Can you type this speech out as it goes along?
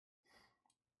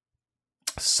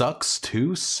Sucks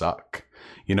to suck.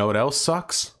 You know what else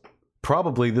sucks?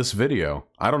 Probably this video.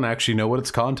 I don't actually know what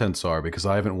its contents are because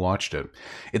I haven't watched it.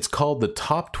 It's called the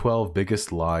Top 12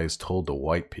 Biggest Lies Told to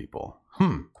White People.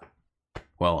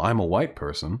 Well, I'm a white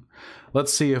person.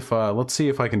 Let's see if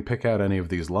I can pick out any of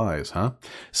these lies, huh?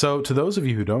 So, to those of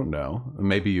you who don't know,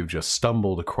 maybe you've just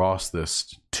stumbled across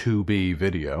this to-be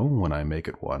video when I make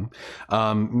it one.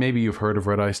 Maybe you've heard of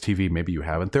Red Eyes TV, maybe you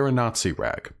haven't. They're a Nazi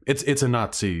rag. It's a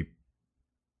Nazi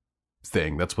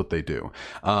thing. That's what they do.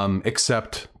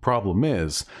 Except problem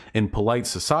is, in polite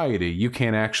society, you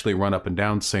can't actually run up and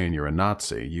down saying you're a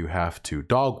Nazi. You have to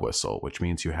dog whistle, which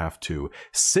means you have to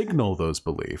signal those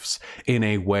beliefs in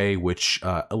a way which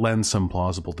lends some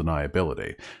plausible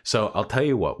deniability. So I'll tell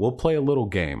you what, we'll play a little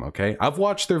game, okay? I've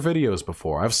watched their videos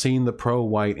before. I've seen the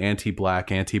pro-white,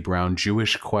 anti-black, anti-brown,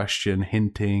 Jewish question,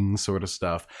 hinting sort of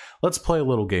stuff. Let's play a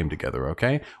little game together,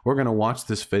 okay? We're gonna watch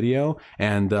this video,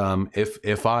 and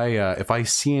if I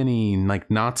see any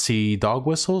like Nazi dog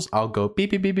whistles, I'll go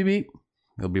beep beep beep beep beep.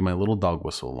 It'll be my little dog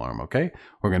whistle alarm, okay?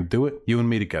 We're gonna do it, you and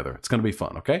me together. It's gonna be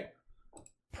fun, okay?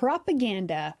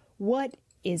 Propaganda. What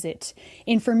is it?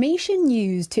 Information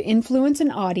used to influence an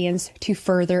audience to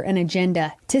further an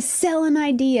agenda, to sell an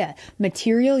idea,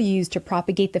 material used to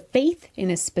propagate the faith in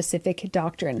a specific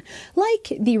doctrine,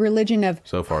 like the religion of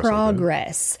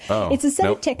progress. It's a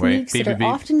set of techniques that are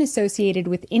often associated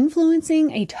with influencing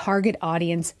a target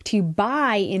audience to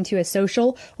buy into a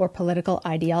social or political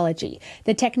ideology.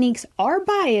 The techniques are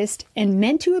biased and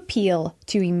meant to appeal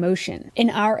to emotion.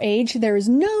 In our age, there is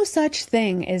no such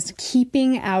thing as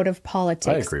keeping out of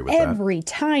politics. I agree with Every that.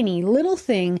 tiny little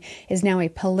thing is now a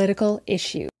political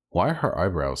issue. Why are her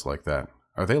eyebrows like that?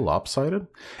 Are they lopsided?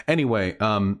 Anyway,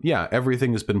 yeah,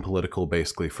 everything has been political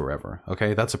basically forever,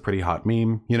 okay? That's a pretty hot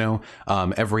meme, you know?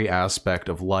 Every aspect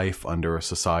of life under a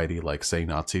society like, say,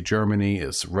 Nazi Germany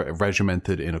is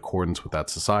regimented in accordance with that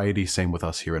society. Same with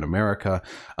us here in America.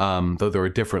 Though there are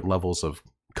different levels of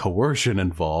coercion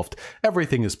involved,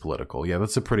 everything is political. Yeah,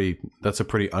 that's a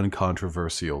pretty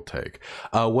uncontroversial take.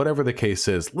 Whatever the case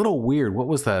is, little weird. What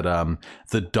was that?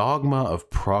 The dogma of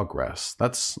progress.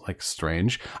 That's like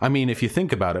strange. I mean, if you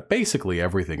think about it, basically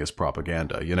everything is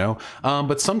propaganda, you know?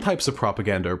 But some types of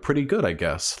propaganda are pretty good, I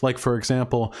guess. Like, for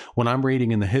example, when I'm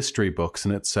reading in the history books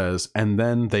and it says, and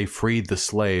then they freed the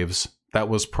slaves, that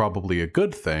was probably a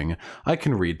good thing. I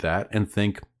can read that and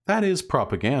think, that is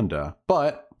propaganda,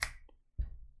 but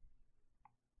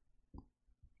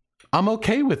I'm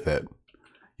okay with it,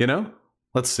 you know?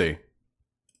 Let's see.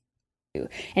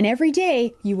 And every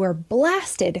day you are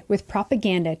blasted with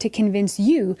propaganda to convince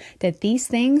you that these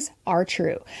things are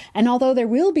true. And although there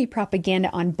will be propaganda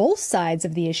on both sides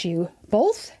of the issue,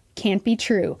 both can't be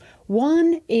true.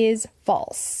 One is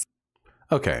false.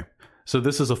 Okay, so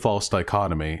this is a false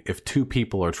dichotomy. If two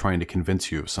people are trying to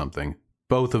convince you of something,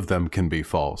 both of them can be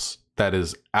false. That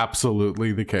is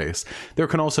absolutely the case. There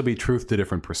can also be truth to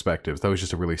different perspectives. That was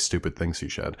just a really stupid thing she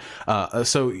said.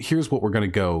 So here's what we're going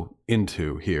to go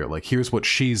into here. Like, here's what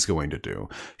she's going to do.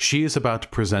 She is about to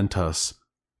present us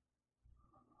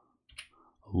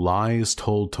lies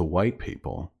told to white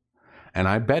people. And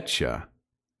I betcha,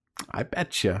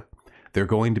 they're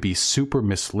going to be super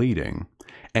misleading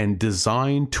and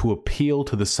designed to appeal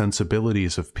to the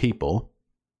sensibilities of people,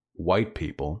 white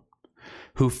people,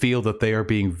 who feel that they are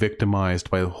being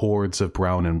victimized by hordes of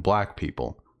brown and black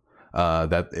people,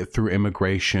 that through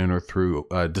immigration or through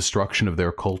destruction of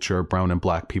their culture, brown and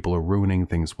black people are ruining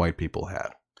things white people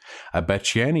had. I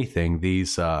bet you anything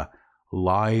these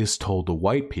lies told to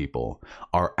white people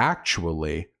are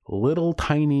actually little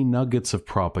tiny nuggets of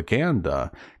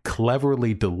propaganda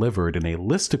cleverly delivered in a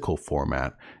listicle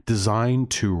format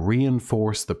designed to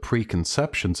reinforce the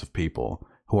preconceptions of people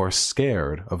who are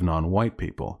scared of non-white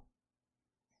people.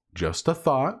 Just a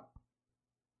thought.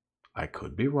 I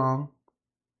could be wrong.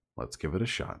 Let's give it a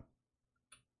shot.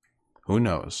 Who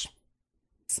knows?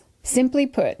 Simply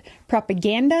put,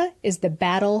 propaganda is the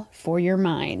battle for your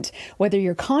mind. Whether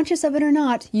you're conscious of it or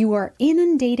not, you are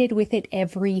inundated with it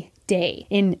every day.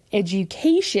 In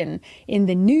education, in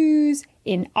the news,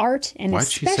 in art, and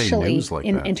especially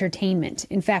in entertainment.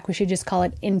 In fact, we should just call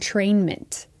it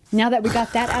entrainment. Now that we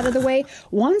got that out of the way,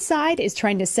 one side is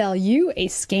trying to sell you a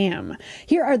scam.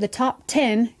 Here are the top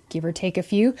 10, give or take a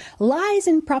few, lies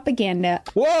and propaganda.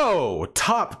 Whoa,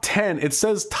 top 10. It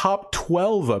says top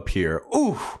 12 up here.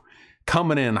 Ooh,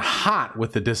 coming in hot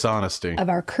with the dishonesty. Of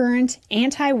our current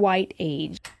anti-white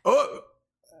age.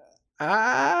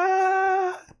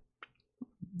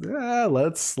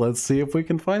 Let's see if we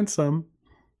can find some.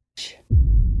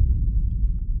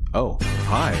 Oh,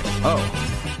 hi. Oh.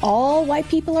 All white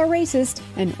people are racist,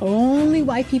 and only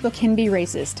white people can be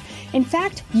racist. In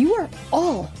fact, you are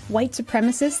all white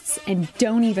supremacists and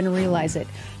don't even realize it.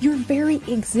 Your very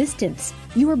existence,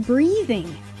 your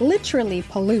breathing, literally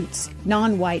pollutes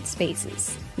non-white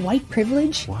spaces. White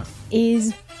privilege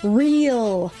is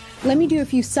real. Let me do a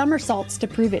few somersaults to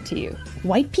prove it to you.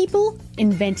 White people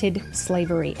invented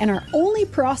slavery and are only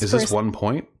prosperous... Is this 1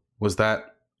 point? Was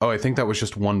that... Oh, I think that was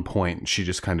just 1 point. She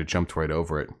just kind of jumped right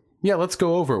over it. Yeah, let's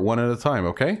go over it one at a time,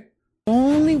 okay?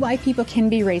 Only white people can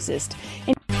be racist.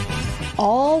 And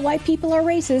all white people are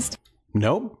racist.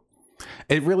 Nope.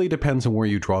 It really depends on where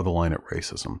you draw the line at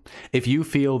racism. If you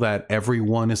feel that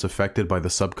everyone is affected by the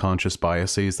subconscious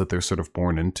biases that they're sort of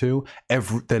born into,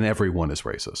 then everyone is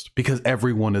racist. Because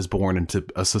everyone is born into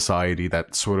a society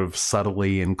that sort of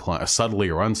subtly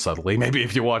or unsubtly, maybe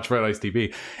if you watch Red Ice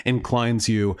TV, inclines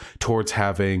you towards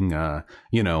having,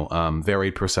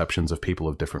 varied perceptions of people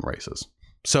of different races.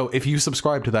 So if you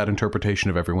subscribe to that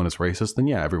interpretation of everyone is racist, then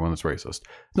yeah, everyone is racist.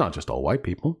 It's not just all white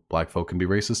people. Black folk can be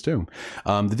racist too.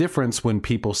 The difference when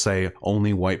people say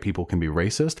only white people can be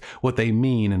racist, what they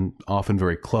mean, and often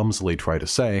very clumsily try to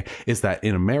say, is that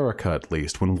in America at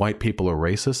least, when white people are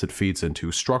racist, it feeds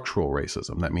into structural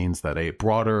racism. That means that a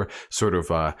broader sort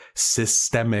of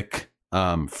systemic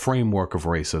framework of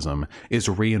racism is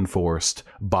reinforced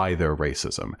by their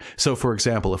racism. So, for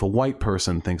example, if a white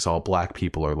person thinks all black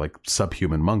people are like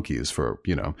subhuman monkeys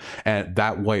and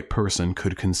that white person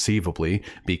could conceivably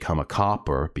become a cop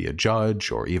or be a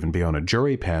judge or even be on a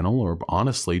jury panel or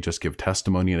honestly just give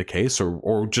testimony in a case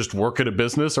or just work at a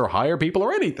business or hire people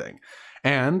or anything.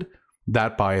 And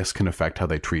that bias can affect how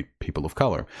they treat people of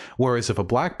color. Whereas if a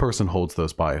black person holds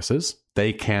those biases,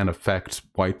 they can affect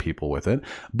white people with it,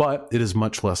 but it is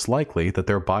much less likely that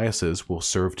their biases will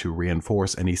serve to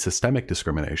reinforce any systemic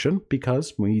discrimination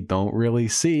because we don't really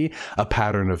see a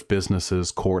pattern of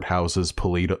businesses, courthouses,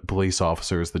 police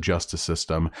officers, the justice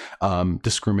system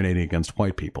discriminating against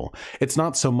white people. It's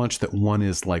not so much that one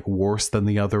is like worse than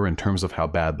the other in terms of how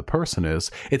bad the person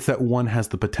is, it's that one has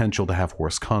the potential to have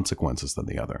worse consequences than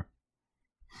the other.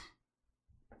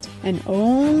 And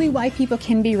only white people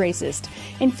can be racist.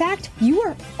 In fact, you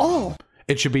are all...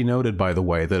 It should be noted, by the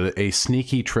way, that a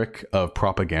sneaky trick of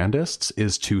propagandists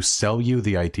is to sell you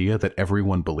the idea that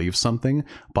everyone believes something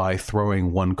by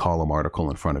throwing one column article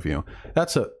in front of you.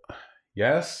 That's a...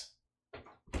 Yes?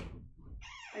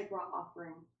 I brought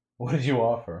offering. What did you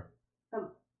offer?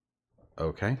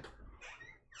 Okay.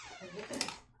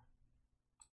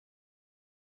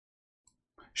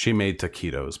 She made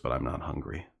taquitos, but I'm not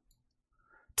hungry.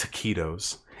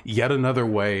 Taquitos. Yet another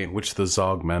way in which the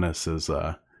Zog Menace is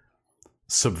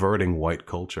subverting white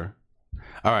culture.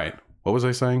 All right, what was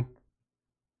I saying?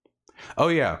 Oh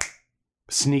yeah,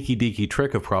 sneaky deaky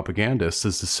trick of propagandists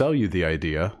is to sell you the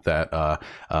idea that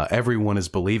everyone is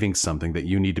believing something that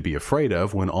you need to be afraid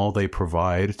of when all they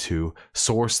provide to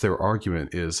source their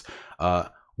argument is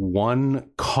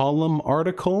one column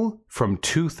article from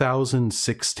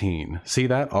 2016. See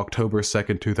that? October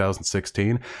 2nd,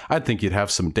 2016. I'd think you'd have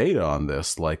some data on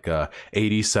this, like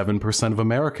 87% of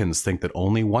Americans think that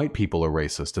only white people are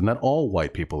racist and that all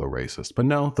white people are racist. But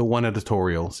no, the one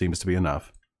editorial seems to be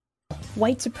enough.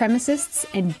 White supremacists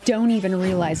and don't even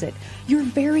realize it. Your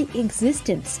very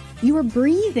existence, your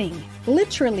breathing,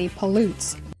 literally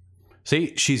pollutes.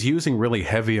 See, she's using really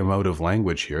heavy emotive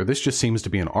language here. This just seems to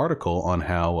be an article on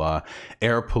how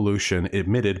air pollution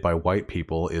emitted by white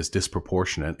people is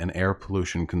disproportionate and air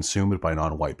pollution consumed by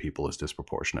non-white people is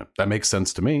disproportionate. That makes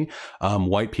sense to me.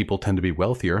 White people tend to be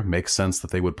wealthier. Makes sense that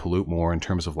they would pollute more in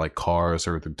terms of like cars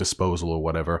or the disposal or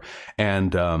whatever.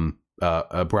 And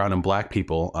brown and black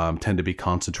people tend to be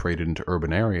concentrated into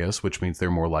urban areas, which means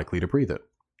they're more likely to breathe it.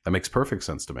 That makes perfect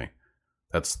sense to me.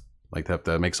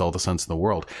 That makes all the sense in the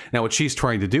world. Now, what she's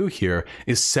trying to do here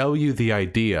is sell you the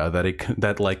idea that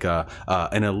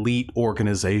an elite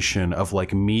organization of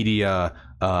like media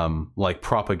like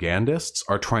propagandists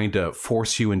are trying to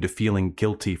force you into feeling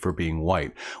guilty for being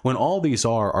white, when all these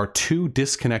are two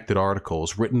disconnected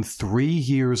articles written 3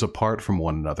 years apart from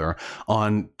one another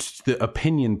on the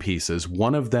opinion pieces.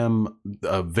 One of them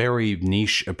a very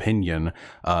niche opinion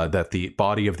that the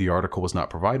body of the article was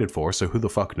not provided for, so who the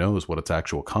fuck knows what its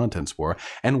actual contents were,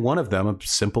 and one of them a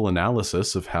simple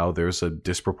analysis of how there's a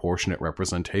disproportionate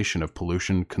representation of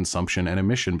pollution, consumption, and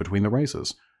emission between the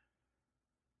races.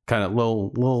 Kind of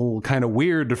little kind of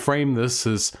weird to frame this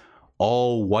as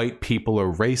all white people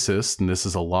are racist and this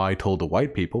is a lie told to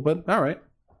white people, but all right.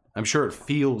 I'm sure it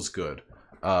feels good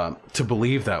to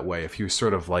believe that way if you're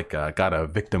sort of like got a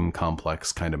victim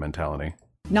complex kind of mentality.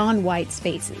 Non-white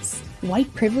spaces.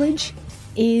 White privilege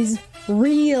is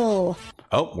real.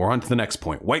 Oh, we're on to the next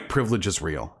point. White privilege is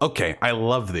real. Okay, I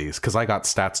love these because I got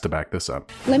stats to back this up.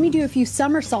 Let me do a few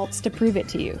somersaults to prove it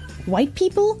to you. White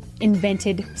people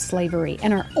invented slavery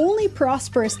and are only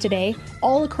prosperous today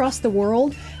all across the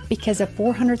world because of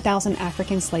 400,000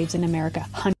 African slaves in America.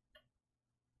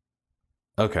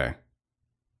 Okay,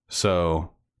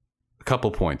 so a couple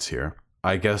points here.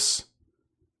 I guess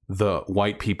the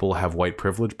white people have white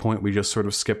privilege point we just sort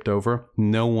of skipped over.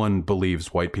 No one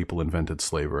believes white people invented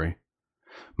slavery.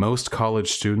 Most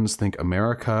college students think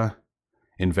America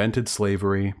invented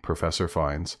slavery, professor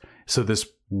finds. So this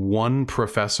one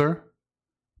professor,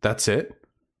 that's it?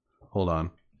 Hold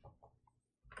on.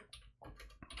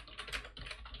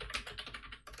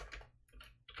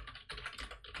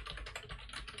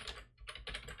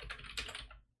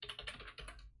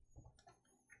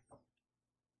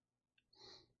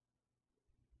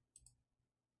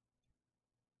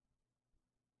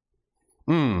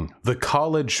 The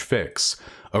College Fix.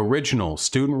 Original,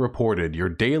 student reported, your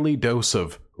daily dose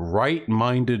of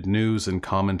right-minded news and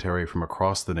commentary from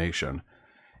across the nation.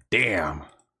 Damn.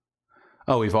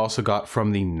 Oh, we've also got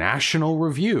from the National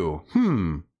Review.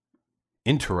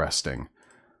 Interesting.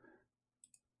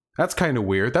 That's kind of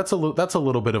weird. That's a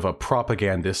little bit of a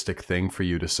propagandistic thing for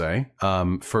you to say.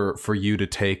 For you to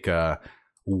take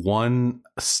one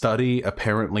study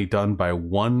apparently done by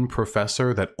one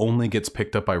professor that only gets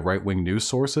picked up by right-wing news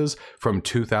sources from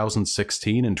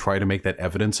 2016 and try to make that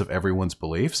evidence of everyone's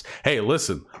beliefs. Hey,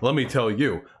 listen, let me tell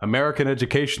you, American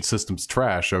education system's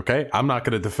trash, okay? I'm not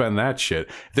going to defend that shit.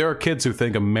 There are kids who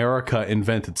think America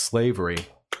invented slavery.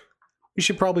 We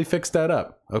should probably fix that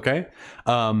up, okay?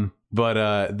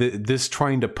 But this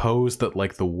trying to pose that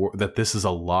like that this is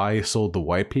a lie sold to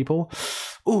white people,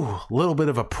 ooh, a little bit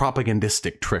of a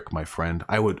propagandistic trick, my friend.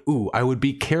 I would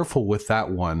be careful with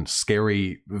that one,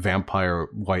 scary vampire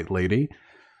white lady.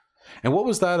 And what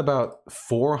was that about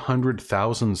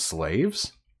 400,000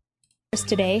 slaves?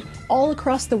 Today, all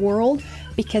across the world,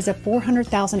 because of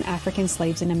 400,000 African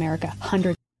slaves in America.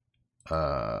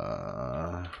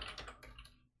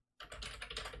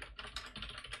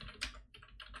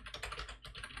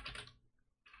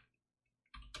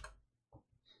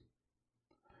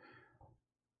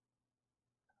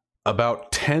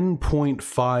 About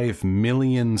 10.5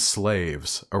 million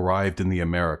slaves arrived in the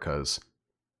Americas,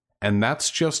 and that's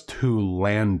just who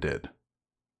landed.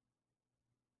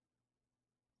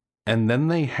 And then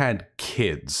they had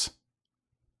kids.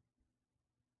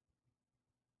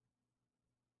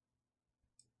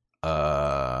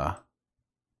 That's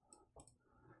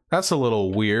a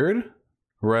little weird.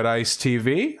 Red Ice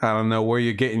TV, I don't know where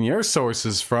you're getting your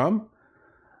sources from.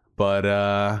 But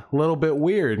a little bit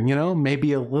weird, you know,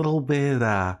 maybe a little bit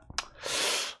of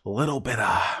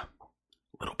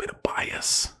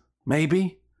bias,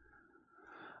 maybe.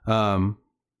 Oh,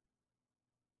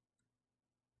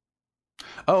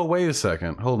 wait a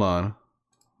second. Hold on.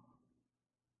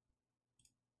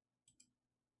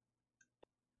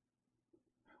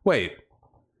 Wait.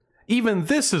 Even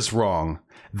this is wrong.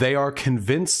 They are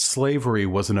convinced slavery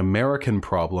was an American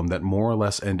problem that more or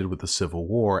less ended with the Civil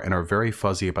War and are very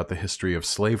fuzzy about the history of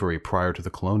slavery prior to the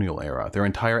colonial era. Their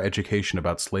entire education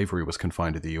about slavery was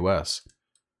confined to the US.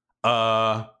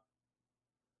 That's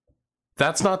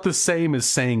not the same as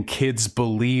saying kids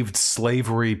believed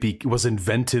slavery was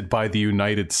invented by the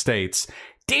United States.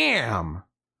 Damn!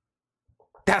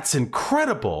 That's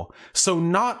incredible! So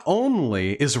not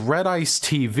only is Red Ice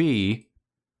TV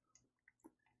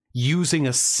using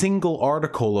a single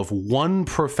article of one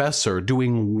professor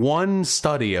doing one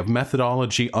study of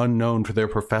methodology unknown to their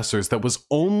professors that was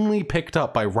only picked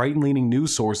up by right-leaning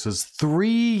news sources 3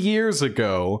 years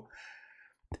ago,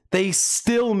 they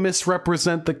still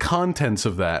misrepresent the contents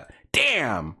of that.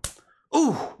 Damn!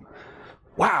 Ooh!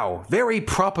 Wow, very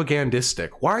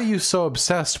propagandistic. Why are you so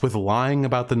obsessed with lying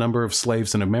about the number of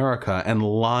slaves in America and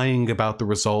lying about the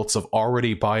results of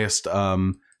already biased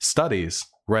studies?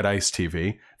 Red Ice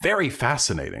TV. Very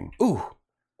fascinating. Ooh.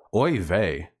 Oy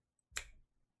vey.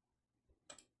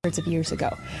 Hundreds of years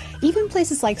ago. Even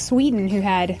places like Sweden who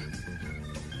had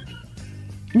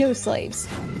no slaves.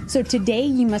 So today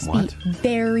you must be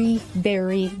very,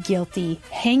 very guilty.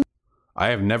 I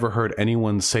have never heard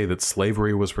anyone say that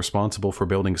slavery was responsible for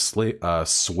building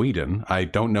Sweden. I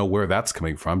don't know where that's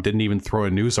coming from. Didn't even throw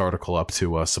a news article up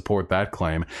to support that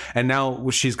claim. And now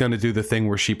she's going to do the thing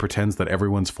where she pretends that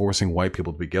everyone's forcing white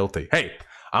people to be guilty. Hey,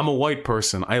 I'm a white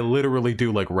person. I literally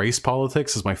do like race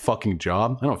politics as my fucking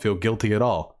job. I don't feel guilty at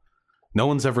all. No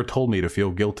one's ever told me to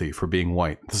feel guilty for being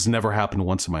white. This has never happened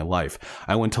once in my life.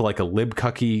 I went to like a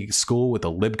libcucky school with a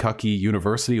libcucky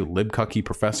university with libcucky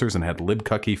professors and had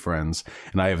libcucky friends,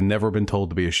 and I have never been told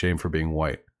to be ashamed for being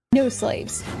white. No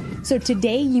slaves. So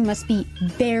today you must be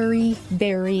very,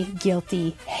 very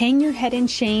guilty. Hang your head in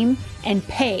shame and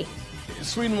pay.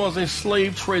 Sweden was a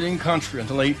slave trading country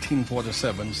until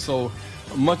 1847, so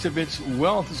much of its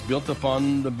wealth is built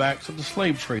upon the backs of the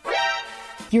slave trade.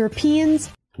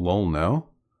 Europeans. Lol, no?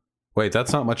 Wait,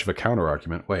 that's not much of a counter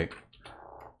argument. Wait.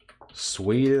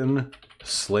 Sweden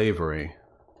slavery.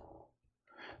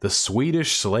 The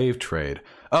Swedish slave trade.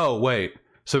 Oh, wait.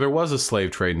 So there was a slave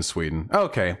trade in Sweden.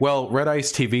 Okay, well, Red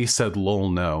Ice TV said lol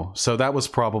no, so that was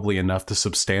probably enough to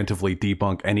substantively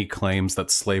debunk any claims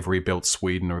that slavery built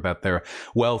Sweden or that their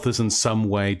wealth is in some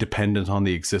way dependent on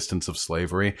the existence of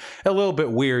slavery. A little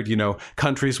bit weird, you know,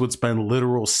 countries would spend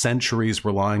literal centuries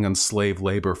relying on slave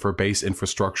labor for base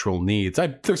infrastructural needs.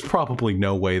 There's probably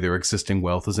no way their existing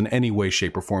wealth is in any way,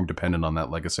 shape, or form dependent on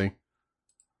that legacy.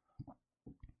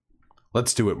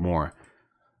 Let's do it more.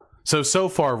 So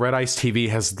far, Red Ice TV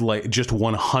has just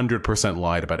 100%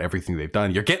 lied about everything they've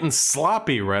done. You're getting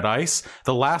sloppy, Red Ice.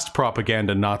 The last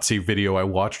propaganda Nazi video I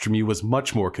watched from you was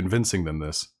much more convincing than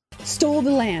this. Stole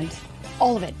the land.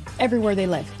 All of it. Everywhere they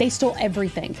lived. They stole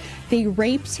everything. They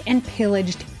raped and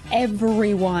pillaged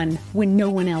everyone when no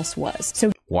one else was.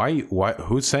 So why,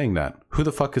 who's saying that? Who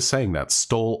the fuck is saying that?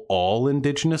 Stole all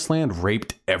indigenous land?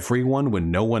 Raped everyone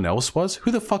when no one else was? Who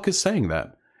the fuck is saying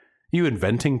that? You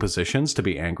inventing positions to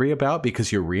be angry about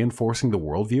because you're reinforcing the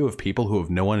worldview of people who have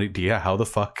no idea how the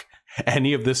fuck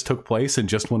any of this took place and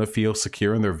just want to feel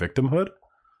secure in their victimhood?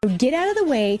 Get out of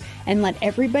the way and let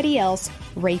everybody else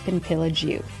rape and pillage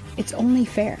you. It's only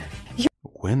fair.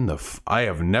 When the I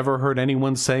have never heard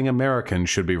anyone saying Americans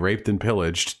should be raped and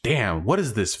pillaged. Damn, what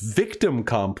is this victim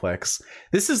complex?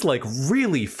 This is like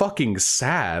really fucking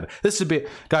sad. This would be,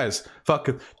 guys, fuck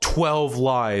 12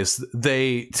 lies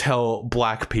they tell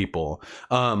black people.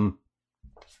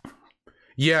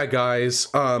 Yeah, guys,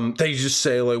 they just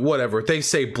say, like, whatever. They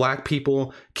say black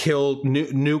people killed,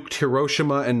 nuked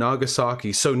Hiroshima and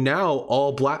Nagasaki. So now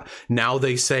now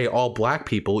they say all black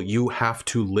people, you have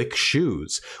to lick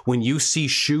shoes. When you see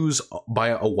shoes by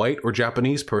a white or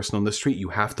Japanese person on the street, you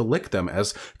have to lick them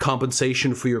as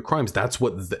compensation for your crimes. That's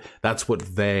what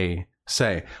they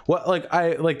say. What,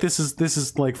 this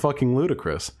is like fucking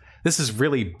ludicrous. This is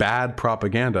really bad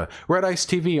propaganda. Red Ice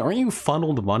TV, aren't you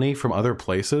funneled money from other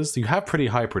places? You have pretty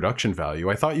high production value.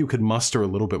 I thought you could muster a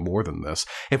little bit more than this.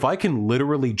 If I can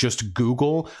literally just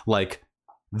Google, like,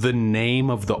 the name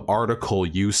of the article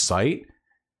you cite,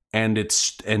 and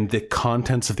the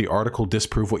contents of the article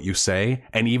disprove what you say,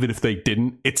 and even if they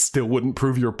didn't, it still wouldn't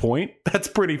prove your point, that's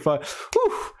pretty fun.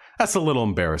 Whew. That's a little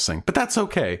embarrassing, but that's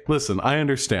okay. Listen, I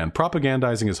understand.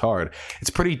 Propagandizing is hard. It's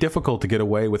pretty difficult to get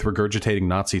away with regurgitating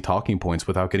Nazi talking points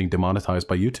without getting demonetized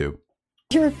by YouTube.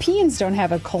 Europeans don't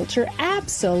have a culture.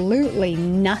 Absolutely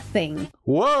nothing.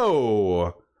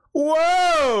 Whoa!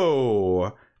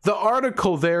 Whoa! The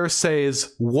article there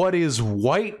says, what is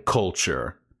white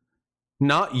culture?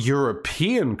 Not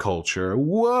European culture.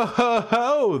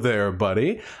 Whoa there,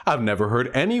 buddy. I've never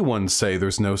heard anyone say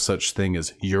there's no such thing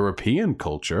as European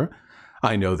culture.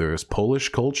 I know there's Polish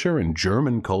culture and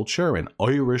German culture and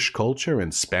Irish culture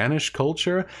and Spanish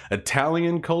culture,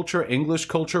 Italian culture, English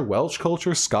culture, Welsh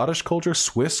culture, Scottish culture,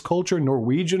 Swiss culture,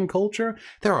 Norwegian culture.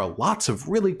 There are lots of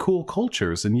really cool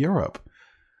cultures in Europe.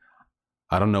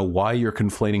 I don't know why you're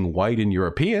conflating white and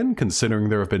European, considering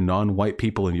there have been non-white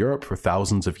people in Europe for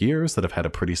thousands of years that have had a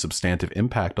pretty substantive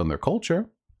impact on their culture.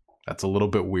 That's a little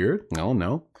bit weird.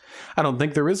 No. I don't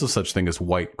think there is a such thing as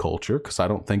white culture, because I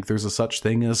don't think there's a such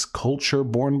thing as culture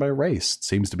born by race. It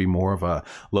seems to be more of a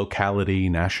locality,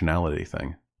 nationality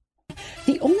thing.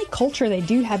 The only culture they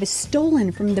do have is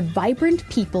stolen from the vibrant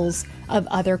peoples of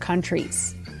other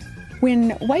countries. When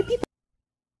white people...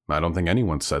 I don't think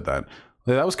anyone said that.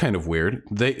 That was kind of weird.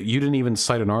 You didn't even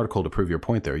cite an article to prove your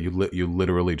point there. You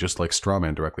literally just like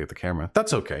strawman directly at the camera.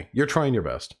 That's okay. You're trying your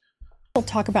best. We'll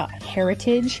talk about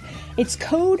heritage. It's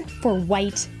code for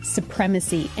white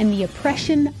supremacy and the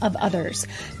oppression of others,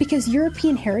 because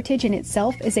European heritage in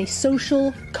itself is a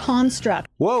social construct.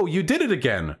 Whoa, you did it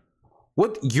again.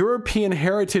 What European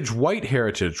heritage, white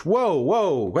heritage?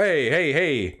 Whoa,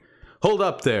 hey. Hold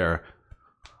up there.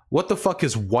 What the fuck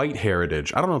is white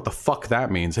heritage? I don't know what the fuck that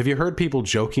means. Have you heard people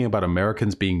joking about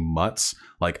Americans being mutts?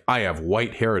 Like, I have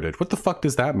white heritage. What the fuck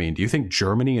does that mean? Do you think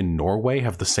Germany and Norway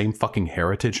have the same fucking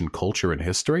heritage and culture and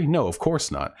history? No, of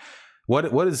course not.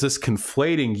 What is this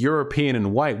conflating European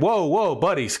and white? Whoa,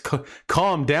 buddies,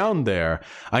 calm down there.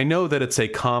 I know that it's a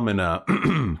common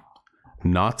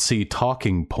Nazi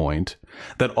talking point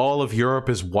that all of Europe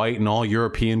is white and all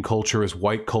European culture is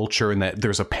white culture, and that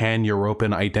there's a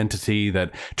pan-European identity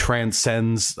that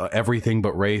transcends everything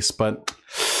but race. But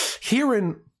here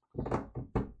in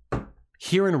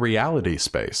here in reality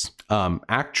space,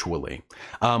 actually,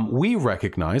 we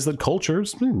recognize that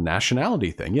culture's a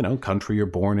nationality thing, you know, country you're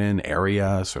born in,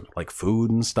 area, sort of like food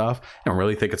and stuff. I don't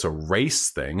really think it's a race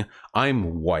thing.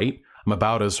 I'm white. I'm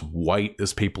about as white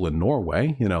as people in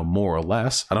Norway, you know, more or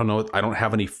less. I don't know. I don't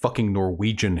have any fucking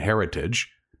Norwegian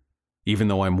heritage, even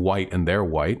though I'm white and they're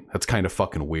white. That's kind of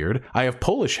fucking weird. I have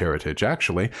Polish heritage,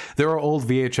 actually. There are old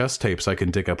VHS tapes I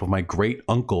can dig up of my great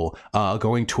uncle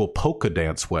going to a polka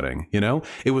dance wedding, you know?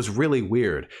 It was really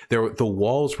weird. The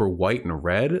walls were white and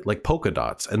red, like polka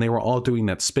dots, and they were all doing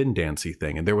that spin dancey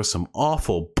thing, and there was some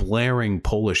awful blaring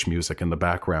Polish music in the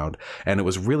background, and it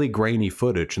was really grainy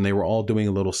footage, and they were all doing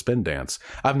a little spin dance.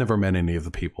 I've never met any of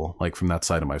the people, like, from that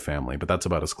side of my family, but that's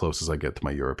about as close as I get to my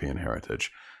European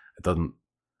heritage.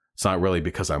 It's not really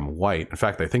because I'm white. In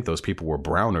fact, I think those people were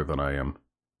browner than I am.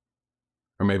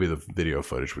 Or maybe the video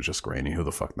footage was just grainy. Who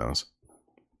the fuck knows?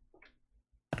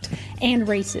 And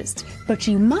racist. But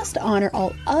you must honor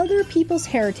all other people's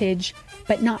heritage,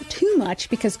 but not too much,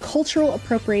 because cultural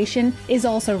appropriation is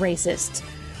also racist.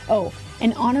 Oh,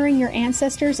 and honoring your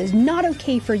ancestors is not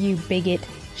okay for you, bigot.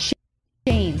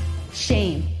 Shame,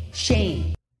 shame,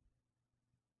 shame.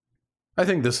 I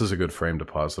think this is a good frame to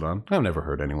pause it on. I've never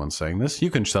heard anyone saying this. You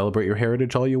can celebrate your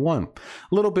heritage all you want.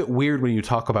 A little bit weird when you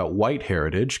talk about white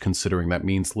heritage, considering that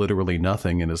means literally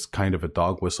nothing and is kind of a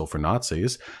dog whistle for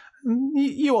Nazis.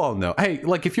 You all know. Hey,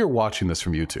 like, if you're watching this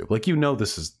from YouTube, like, you know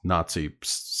this is Nazi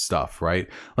stuff, right?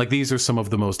 Like, these are some of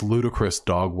the most ludicrous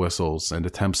dog whistles and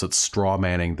attempts at straw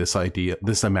manning this idea,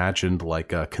 this imagined,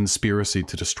 like, conspiracy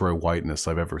to destroy whiteness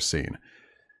I've ever seen.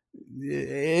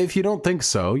 If you don't think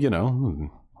so, you know,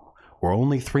 we're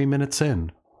only 3 minutes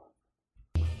in.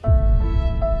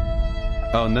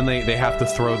 Oh, and then they have to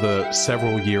throw the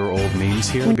several-year-old memes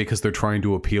here because they're trying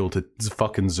to appeal to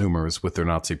fucking Zoomers with their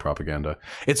Nazi propaganda.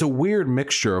 It's a weird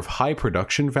mixture of high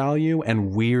production value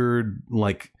and weird,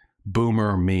 like,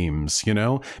 boomer memes, you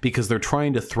know? Because they're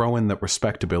trying to throw in the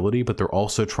respectability, but they're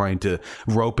also trying to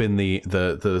rope in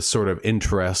the sort of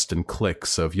interest and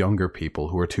clicks of younger people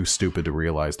who are too stupid to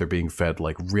realize they're being fed,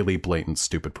 like, really blatant,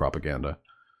 stupid propaganda.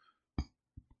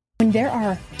 When there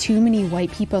are too many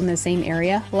white people in the same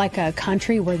area, like a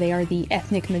country where they are the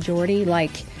ethnic majority,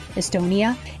 like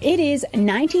Estonia, it is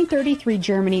 1933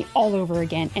 Germany all over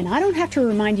again. And I don't have to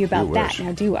remind you about that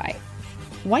now, do I?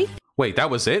 White? Wait,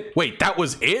 that was it? Wait, that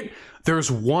was it?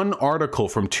 There's one article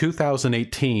from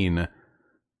 2018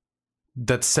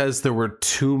 that says there were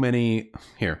too many...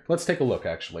 Here, let's take a look,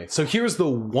 actually. So here's the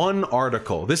one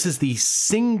article. This is the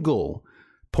single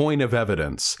point of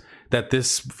evidence that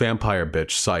this vampire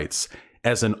bitch cites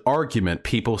as an argument.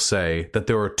 People say that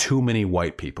there are too many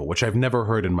white people, which I've never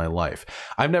heard in my life.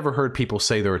 I've never heard people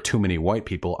say there are too many white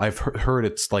people. I've heard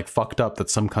it's like fucked up that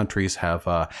some countries have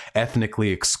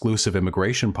ethnically exclusive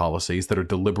immigration policies that are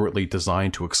deliberately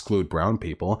designed to exclude brown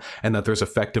people, and that there's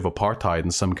effective apartheid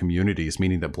in some communities,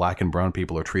 meaning that black and brown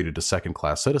people are treated as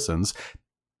second-class citizens.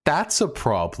 That's a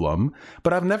problem,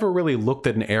 but I've never really looked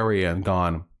at an area and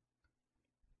gone,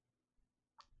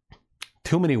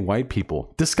 too many white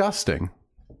people. Disgusting.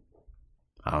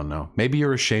 I don't know. Maybe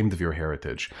you're ashamed of your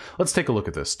heritage. Let's take a look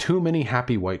at this. Too many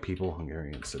happy white people,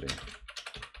 Hungarian city.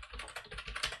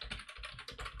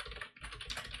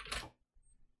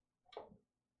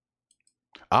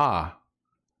 Ah,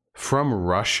 from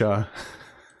Russia.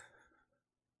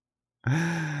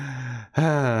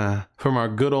 From our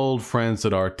good old friends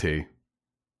at RT.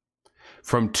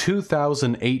 From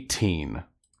 2018.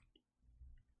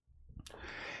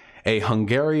 A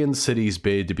Hungarian city's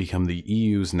bid to become the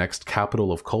EU's next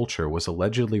capital of culture was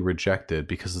allegedly rejected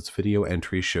because its video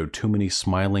entry showed too many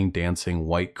smiling, dancing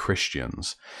white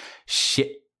Christians.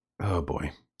 Oh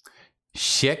boy.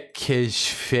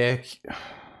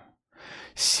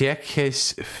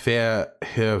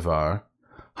 Székesfehérvár,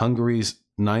 Hungary's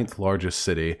 9th largest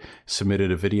city,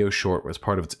 submitted a video short as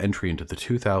part of its entry into the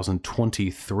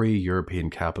 2023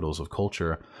 European Capitals of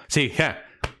Culture. See, yeah.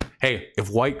 Hey, if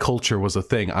white culture was a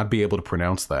thing, I'd be able to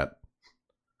pronounce that.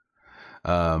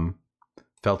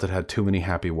 Felt it had too many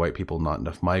happy white people, not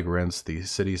enough migrants. The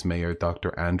city's mayor,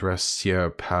 Dr. Andras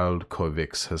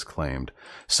Sierpalkovics, has claimed.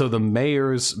 So the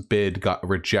mayor's bid got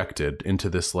rejected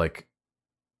into this, like,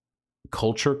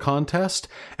 culture contest,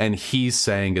 and he's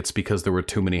saying it's because there were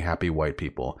too many happy white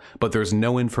people. But there's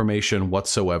no information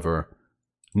whatsoever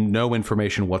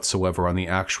on the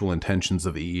actual intentions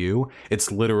of the EU.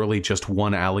 It's literally just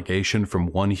one allegation from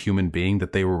one human being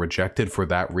that they were rejected for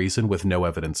that reason with no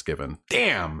evidence given.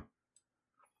 Damn!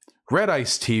 Red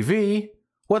Ice TV,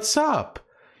 what's up?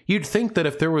 You'd think that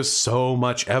if there was so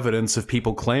much evidence of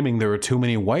people claiming there were too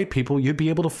many white people, you'd be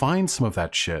able to find some of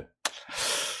that shit.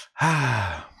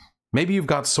 Maybe you've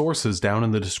got sources down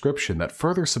in the description that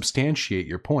further substantiate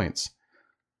your points.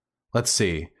 Let's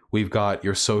see. We've got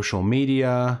your social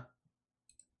media,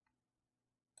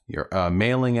 your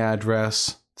mailing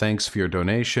address, thanks for your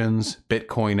donations,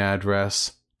 Bitcoin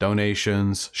address,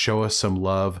 donations, show us some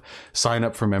love, sign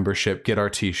up for membership, get our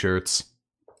t-shirts.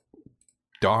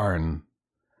 Darn.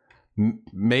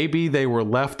 Maybe they were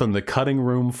left on the cutting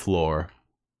room floor.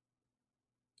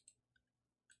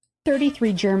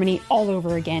 33 Germany all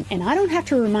over again, and I don't have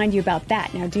to remind you about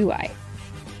that, now do I?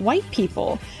 White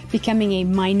people becoming a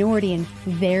minority in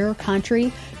their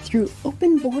country through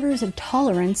open borders of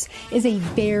tolerance is a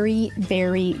very,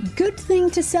 very good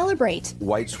thing to celebrate.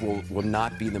 Whites will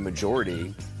not be the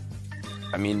majority.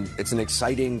 I mean, it's an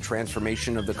exciting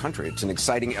transformation of the country. It's an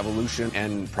exciting evolution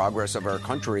and progress of our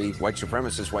country. White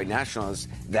supremacists, white nationalists,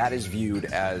 that is viewed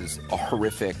as a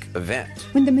horrific event.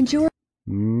 When the majority...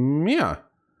 Yeah.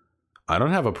 I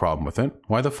don't have a problem with it.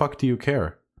 Why the fuck do you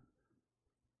care?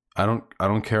 I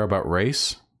don't care about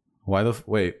race. Why the...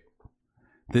 Wait.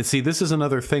 See, this is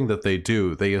another thing that they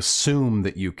do. They assume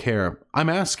that you care. I'm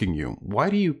asking you, why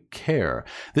do you care?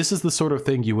 This is the sort of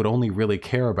thing you would only really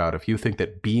care about if you think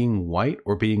that being white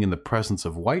or being in the presence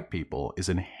of white people is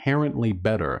inherently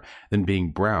better than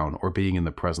being brown or being in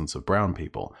the presence of brown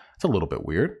people. It's a little bit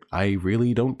weird. I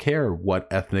really don't care what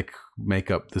ethnic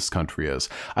makeup this country is.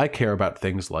 I care about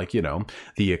things like, you know,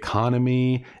 the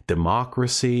economy,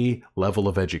 democracy, level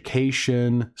of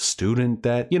education, student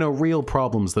debt, you know, real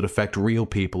problems that affect real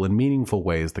people in meaningful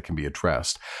ways that can be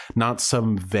addressed. Not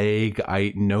some vague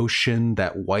notion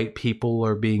that white people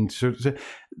are being...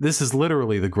 This is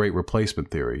literally the Great Replacement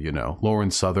theory, you know.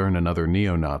 Lawrence Southern, another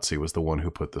neo-Nazi, was the one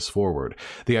who put this forward.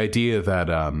 The idea that...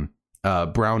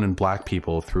 brown and black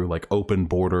people through like open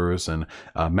borders and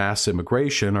mass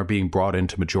immigration are being brought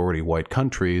into majority white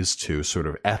countries to sort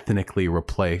of ethnically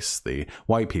replace the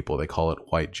white people. They call it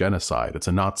white genocide. It's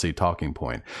a Nazi talking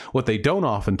point. What they don't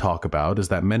often talk about is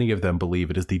that many of them believe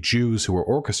it is the Jews who are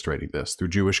orchestrating this through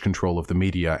Jewish control of the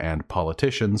media and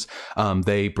politicians.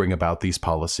 They bring about these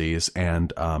policies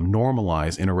and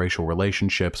normalize interracial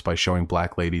relationships by showing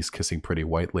black ladies kissing pretty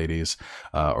white ladies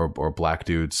or black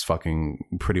dudes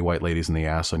fucking pretty white ladies in the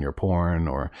ass on your porn,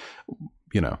 or,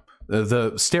 you know,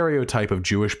 the stereotype of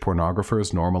Jewish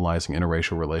pornographers normalizing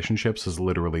interracial relationships is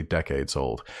literally decades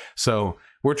old. So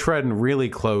we're treading really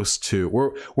close to,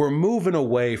 we're moving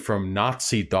away from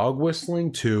Nazi dog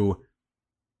whistling to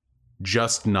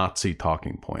just Nazi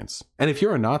talking points. And if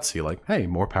you're a Nazi, like, hey,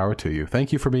 more power to you.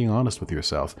 Thank you for being honest with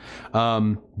yourself.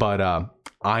 But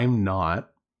I'm not.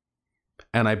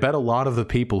 And I bet a lot of the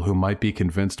people who might be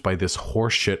convinced by this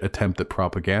horseshit attempt at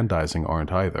propagandizing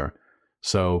aren't either.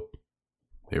 So,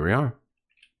 here we are.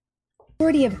 The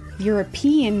majority of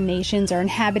European nations are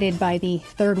inhabited by the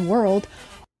third world.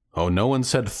 Oh, no one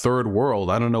said third world.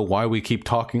 I don't know why we keep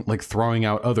talking, like throwing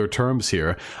out other terms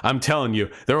here. I'm telling you,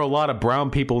 there are a lot of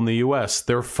brown people in the US.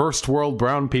 They're first world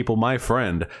brown people, my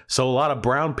friend. So a lot of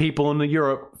brown people in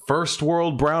Europe, first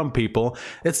world brown people.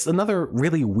 It's another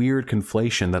really weird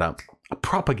conflation that a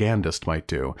propagandist might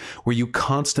do, where you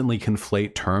constantly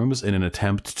conflate terms in an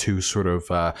attempt to sort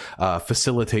of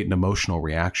facilitate an emotional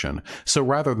reaction. So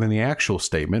rather than the actual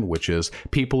statement, which is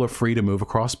people are free to move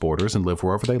across borders and live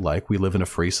wherever they like, we live in a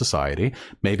free society,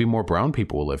 maybe more brown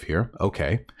people will live here,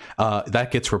 okay,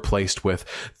 that gets replaced with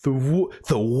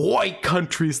the white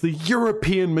countries, the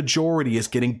European majority is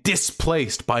getting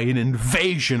displaced by an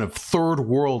invasion of third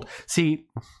world. See,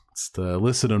 it's to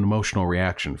elicit an emotional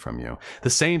reaction from you. The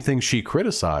same thing she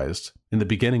criticized in the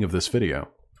beginning of this video.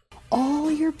 All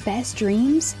your best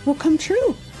dreams will come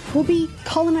true. We'll be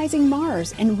colonizing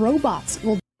Mars, and robots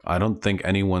will... I don't think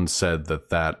anyone said that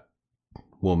that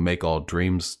will make all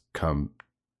dreams come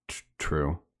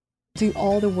true. ...do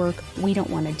all the work we don't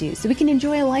want to do, so we can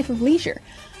enjoy a life of leisure.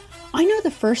 I know the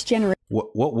first generation...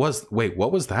 What was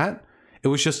that? It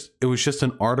was just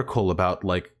an article about,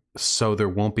 like, so there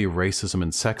won't be racism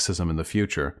and sexism in the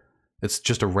future. It's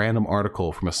just a random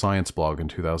article from a science blog in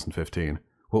 2015.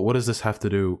 What does this have to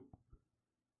do?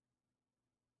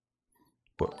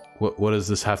 What does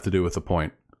this have to do with the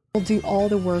point? We'll do all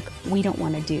the work we don't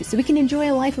want to do, so we can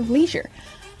enjoy a life of leisure.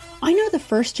 I know the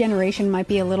first generation might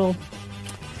be a little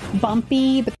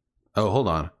bumpy, but... Oh, hold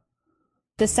on.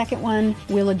 The second one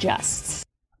will adjust.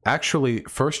 Actually,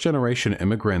 first-generation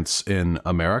immigrants in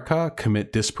America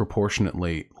commit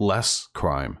disproportionately less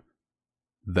crime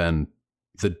than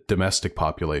the domestic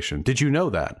population. Did you know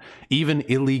that? Even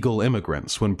illegal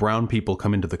immigrants, when brown people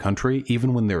come into the country,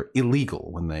 even when they're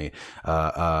illegal, when they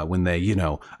you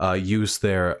know, use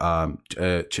their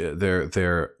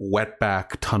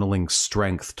wetback tunneling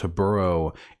strength to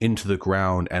burrow into the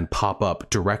ground and pop up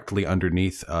directly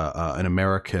underneath an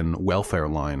American welfare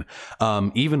line,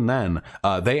 even then,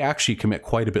 they actually commit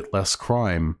quite a bit less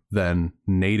crime than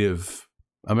Native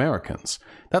Americans.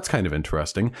 That's kind of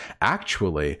interesting.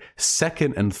 Actually,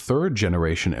 second and third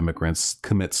generation immigrants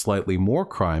commit slightly more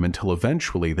crime until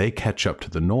eventually they catch up to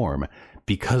the norm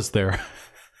because they're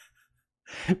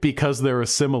because they're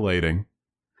assimilating.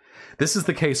 This is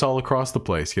the case all across the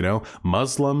place, you know?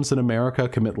 Muslims in America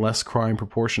commit less crime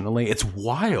proportionately. It's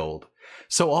wild.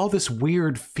 So all this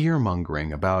weird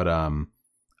fear-mongering about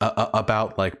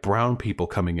like brown people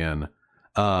coming in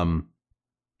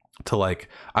to like,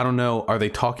 I don't know, are they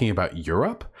talking about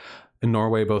Europe? In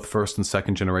Norway, both first and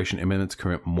second generation immigrants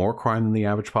commit more crime than the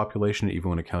average population,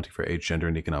 even when accounting for age, gender,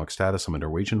 and economic status. I'm a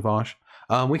Norwegian Vosh.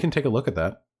 We can take a look at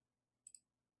that.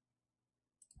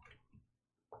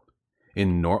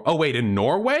 In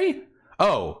Norway?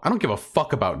 Oh, I don't give a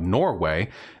fuck about Norway.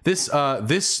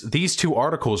 These two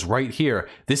articles right here,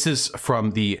 this is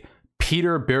from the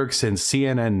Peter Bergson,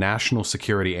 CNN national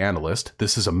security analyst.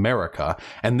 This is America.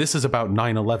 And this is about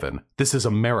 9/11. This is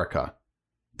America.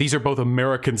 These are both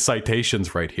American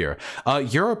citations right here.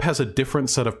 Europe has a different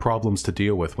set of problems to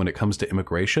deal with when it comes to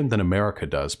immigration than America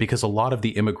does, because a lot of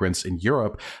the immigrants in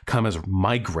Europe come as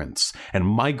migrants, and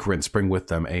migrants bring with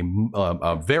them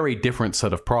a very different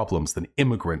set of problems than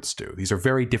immigrants do. These are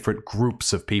very different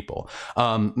groups of people.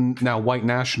 Now, white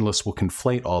nationalists will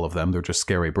conflate all of them. They're just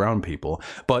scary brown people.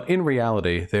 But in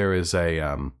reality, there is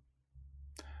a...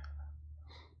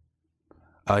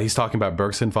 he's talking about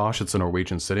Bergson Vosh. It's a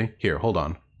Norwegian city. Here, hold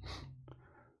on.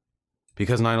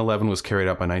 Because 9/11 was carried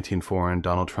out by 1904 and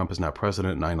Donald Trump is now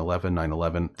president. 9/11,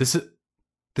 9/11.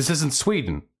 This isn't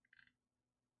Sweden.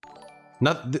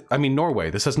 I mean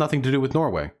Norway. This has nothing to do with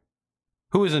Norway.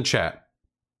 Who is in chat?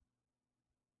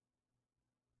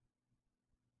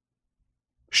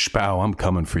 Spow, I'm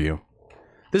coming for you.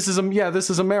 This is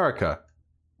America.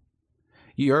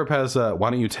 Europe has, why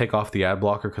don't you take off the ad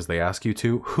blocker because they ask you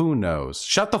to? Who knows?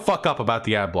 Shut the fuck up about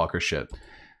the ad blocker shit.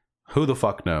 Who the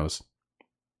fuck knows?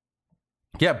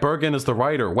 Yeah, Bergen is the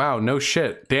writer. Wow, no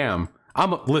shit. Damn.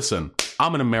 Listen,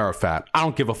 I'm an Amerifat. I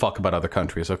don't give a fuck about other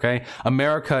countries, okay?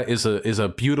 America is a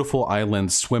beautiful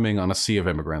island swimming on a sea of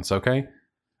immigrants, okay?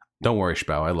 Don't worry,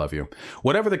 Spow, I love you.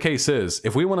 Whatever the case is,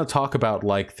 if we want to talk about,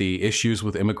 like, the issues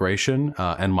with immigration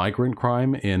and migrant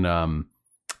crime in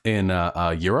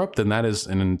Europe, then that is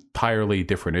an entirely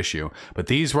different issue. But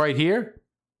these right here,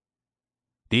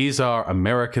 these are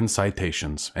American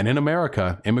citations. And in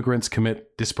America, immigrants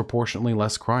commit disproportionately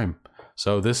less crime.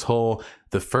 So this whole,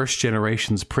 the first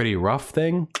generation's pretty rough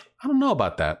thing, I don't know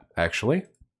about that, actually.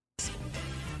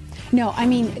 No, I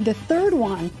mean, the third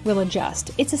one will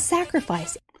adjust. It's a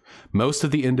sacrifice. Most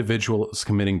of the individuals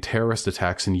committing terrorist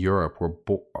attacks in Europe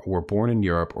were born in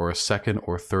Europe or are second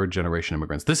or third generation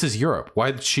immigrants. This is Europe.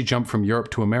 Why did she jump from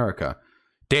Europe to America?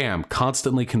 Damn,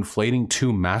 constantly conflating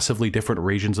two massively different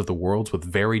regions of the world with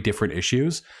very different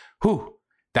issues? Whew,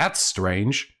 that's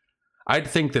strange. I'd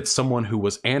think that someone who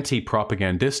was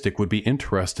anti-propagandistic would be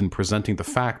interested in presenting the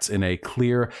facts in a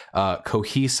clear,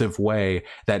 cohesive way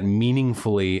that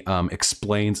meaningfully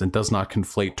explains and does not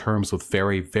conflate terms with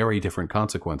very, very different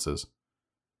consequences.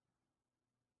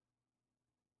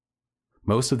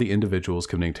 Most of the individuals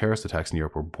committing terrorist attacks in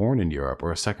Europe were born in Europe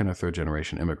or are second or third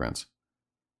generation immigrants.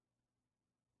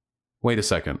 Wait a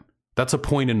second. That's a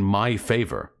point in my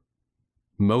favor.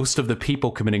 Most of the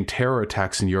people committing terror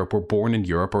attacks in Europe were born in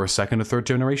Europe or are second or third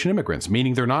generation immigrants,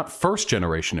 meaning they're not first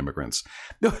generation immigrants.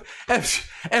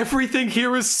 Everything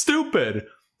here is stupid.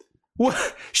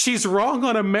 What? She's wrong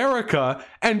on America,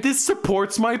 and this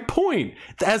supports my point.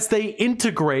 As they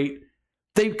integrate,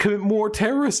 they commit more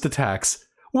terrorist attacks.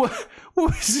 What?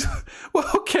 Well,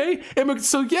 okay.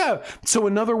 So yeah. So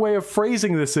another way of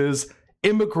phrasing this is,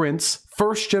 immigrants,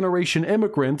 first-generation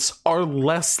immigrants, are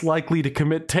less likely to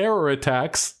commit terror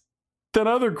attacks than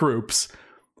other groups.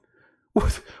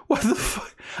 What the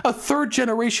fuck? A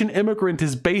third-generation immigrant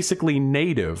is basically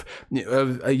native.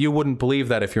 You wouldn't believe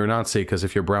that if you're a Nazi, because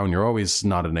if you're brown, you're always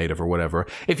not a native or whatever.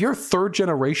 If you're third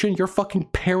generation, your fucking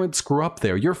parents grew up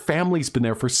there. Your family's been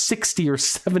there for 60 or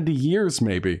 70 years,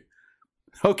 maybe.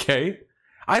 Okay.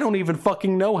 I don't even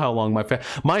fucking know how long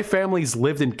my family's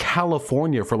lived in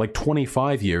California for like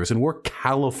 25 years, and we're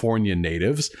California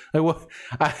natives.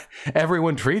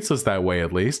 Everyone treats us that way,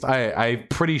 at least. I'm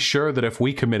pretty sure that if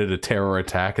we committed a terror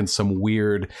attack in some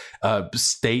weird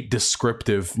state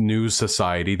descriptive news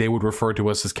society, they would refer to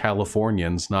us as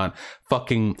Californians, not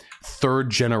fucking third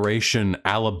generation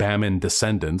Alabaman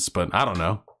descendants. But I don't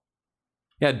know.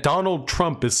 Yeah, Donald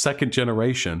Trump is second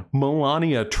generation.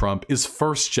 Melania Trump is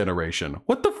first generation.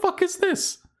 What the fuck is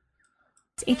this?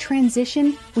 It's a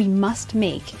transition we must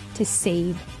make to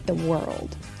save the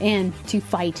world and to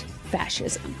fight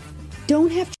fascism.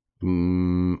 Don't have to.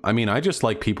 I mean, I just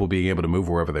like people being able to move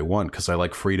wherever they want because I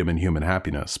like freedom and human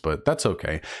happiness, but that's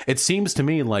okay. It seems to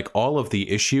me like all of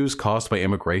the issues caused by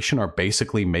immigration are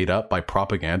basically made up by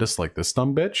propagandists like this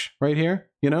dumb bitch right here,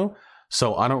 you know?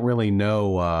 So I don't really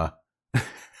know,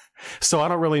 So I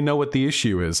don't really know what the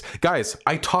issue is. Guys,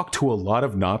 I talk to a lot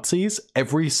of Nazis.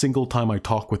 Every single time I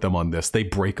talk with them on this, they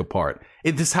break apart.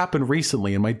 This happened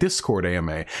recently in my Discord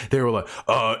AMA. They were like,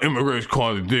 immigrants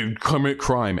commit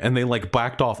crime. And they like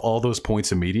backed off all those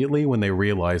points immediately when they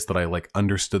realized that I like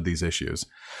understood these issues.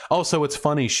 Also, it's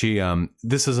funny,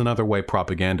 this is another way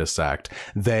propagandists act.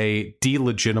 They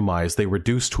delegitimize, they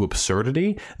reduce to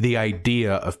absurdity the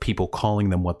idea of people calling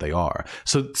them what they are.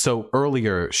 So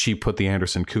earlier she put the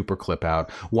Anderson Cooper clip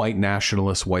out, white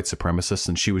nationalists, white supremacists,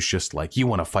 and she was just like, you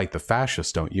want to fight the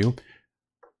fascists, don't you?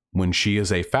 When she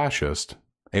is a fascist,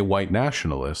 a white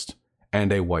nationalist,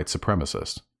 and a white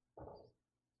supremacist.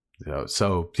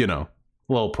 So, you know,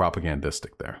 a little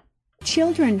propagandistic there.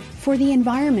 Children for the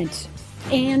environment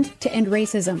and to end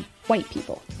racism. White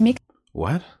people.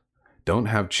 What? Don't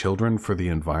have children for the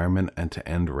environment and to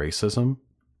end racism?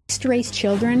 Mixed race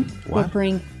children will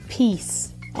bring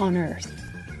peace on Earth.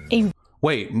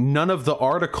 Wait, none of the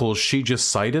articles she just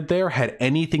cited there had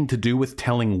anything to do with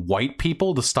telling white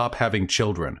people to stop having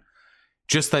children.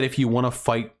 Just that if you want to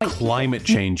fight climate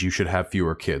change, you should have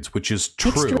fewer kids, which is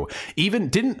true.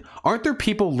 Aren't there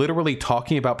people literally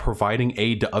talking about providing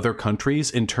aid to other countries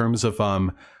in terms of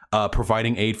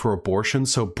providing aid for abortion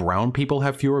so brown people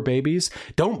have fewer babies?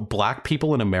 Don't black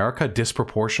people in America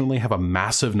disproportionately have a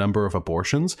massive number of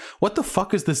abortions? What the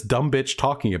fuck is this dumb bitch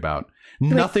talking about?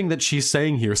 Nothing that she's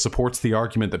saying here supports the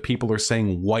argument that people are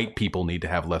saying white people need to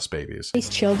have less babies. These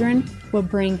children will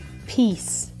bring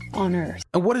peace on Earth.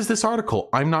 And what is this article?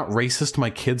 I'm not racist, my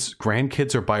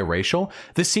grandkids are biracial?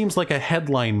 This seems like a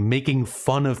headline making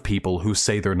fun of people who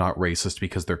say they're not racist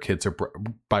because their kids are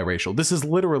biracial. This is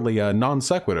literally a non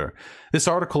sequitur. This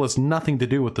article has nothing to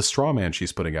do with the straw man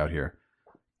she's putting out here.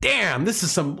 Damn, this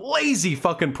is some lazy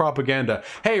fucking propaganda.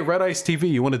 Hey, Red Ice TV,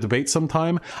 you want to debate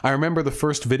sometime? I remember the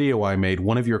first video I made,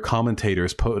 one of your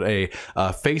commentators put a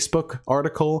Facebook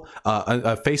article,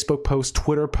 a Facebook post,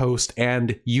 Twitter post,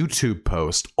 and YouTube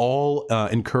post, all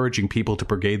encouraging people to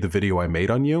brigade the video I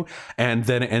made on you, and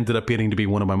then it ended up getting to be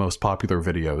one of my most popular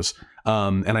videos.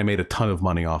 And I made a ton of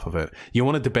money off of it. You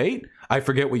want to debate? I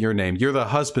forget what you're named. You're the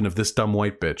husband of this dumb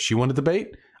white bitch. You want to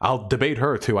debate? I'll debate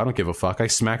her too. I don't give a fuck. I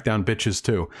smack down bitches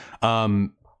too.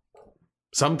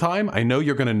 Sometime, I know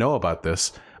you're going to know about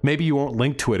this. Maybe you won't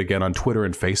link to it again on Twitter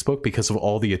and Facebook because of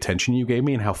all the attention you gave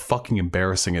me and how fucking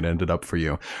embarrassing it ended up for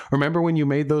you. Remember when you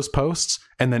made those posts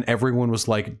and then everyone was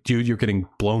like, dude, you're getting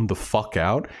blown the fuck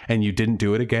out, and you didn't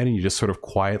do it again and you just sort of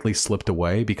quietly slipped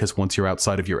away because once you're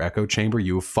outside of your echo chamber,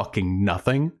 you have fucking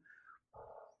nothing?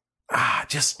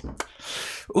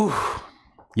 Ooh.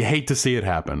 You hate to see it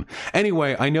happen.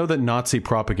 Anyway, I know that Nazi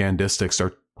propagandistics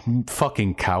are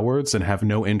fucking cowards and have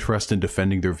no interest in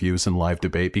defending their views in live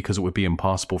debate because it would be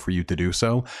impossible for you to do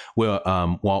so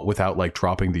without like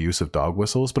dropping the use of dog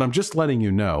whistles. But I'm just letting you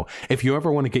know, if you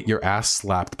ever want to get your ass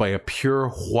slapped by a pure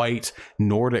white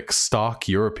Nordic stock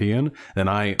European, then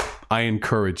I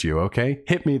encourage you, okay?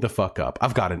 Hit me the fuck up.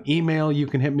 I've got an email you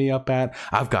can hit me up at.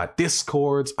 I've got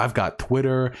Discords. I've got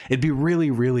Twitter. It'd be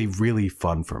really, really, really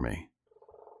fun for me.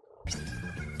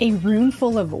 A room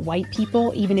full of white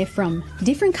people, even if from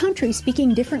different countries,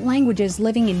 speaking different languages,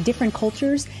 living in different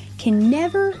cultures, can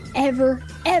never, ever,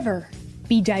 ever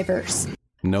be diverse.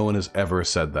 No one has ever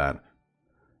said that.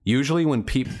 Usually when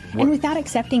people... And without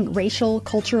accepting racial,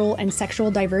 cultural, and sexual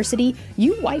diversity,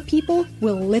 you white people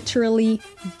will literally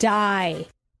die.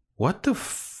 What the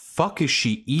fuck is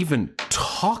she even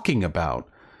talking about?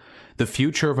 The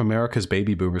future of America's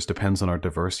baby boomers depends on our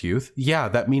diverse youth. Yeah,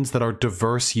 that means that our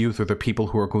diverse youth are the people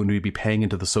who are going to be paying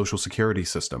into the social security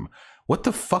system. What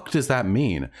the fuck does that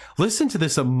mean? Listen to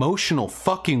this emotional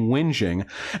fucking whinging,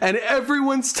 and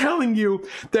everyone's telling you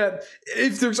that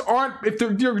if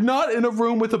you're not in a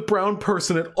room with a brown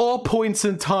person at all points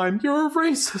in time, you're a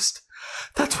racist.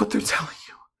 That's what they're telling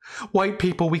you. White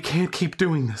people, we can't keep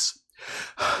doing this.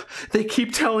 They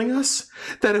keep telling us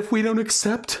that if we don't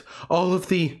accept all of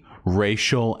the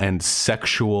racial and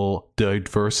sexual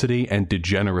diversity and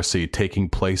degeneracy taking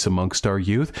place amongst our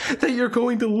youth, that you're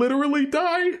going to literally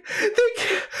die. They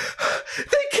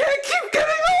can't keep getting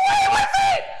away with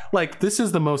it! Like, this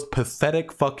is the most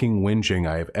pathetic fucking whinging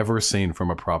I have ever seen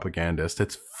from a propagandist.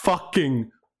 It's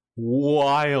fucking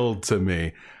wild to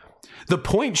me. The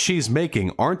points she's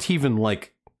making aren't even,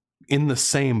 like, in the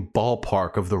same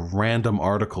ballpark of the random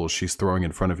articles she's throwing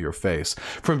in front of your face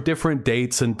from different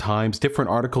dates and times, different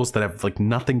articles that have like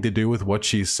nothing to do with what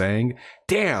she's saying.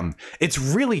 Damn, it's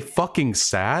really fucking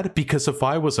sad, because if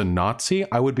I was a Nazi,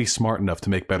 I would be smart enough to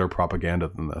make better propaganda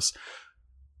than this.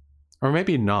 Or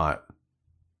maybe not.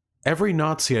 Every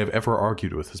Nazi I've ever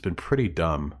argued with has been pretty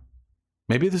dumb.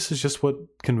 Maybe this is just what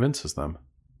convinces them.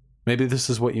 Maybe this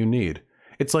is what you need.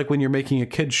 It's like when you're making a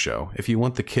kid's show. If you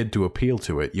want the kid to appeal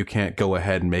to it, you can't go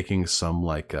ahead and making some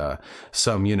like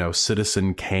you know,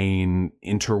 Citizen Kane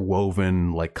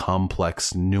interwoven like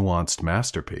complex nuanced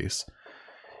masterpiece.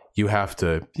 You have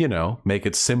to, you know, make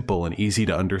it simple and easy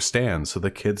to understand so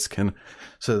the kids can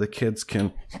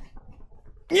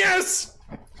yes,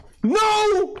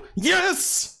 no,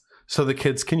 yes, so the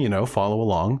kids can, you know, follow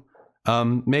along.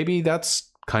 Maybe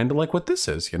that's kind of like what this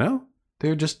is, you know?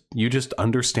 You just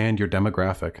understand your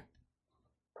demographic.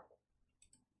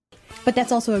 But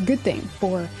that's also a good thing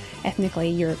for ethnically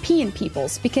European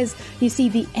peoples, because you see,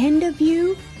 the end of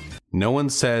you... No one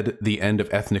said the end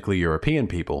of ethnically European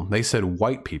people. They said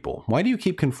white people. Why do you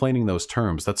keep conflating those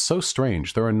terms? That's so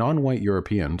strange. There are non-white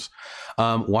Europeans.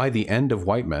 Why the end of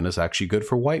white men is actually good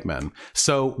for white men.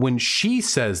 So when she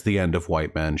says the end of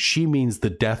white men, she means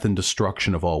the death and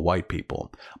destruction of all white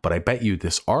people. But I bet you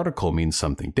this article means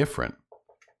something different.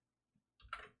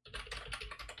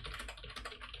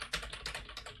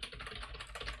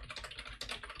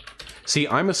 See,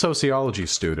 I'm a sociology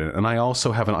student, and I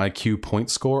also have an IQ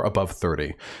point score above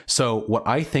 30. So what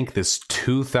I think this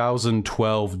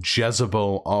 2012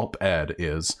 Jezebel op-ed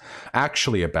is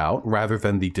actually about, rather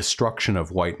than the destruction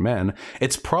of white men,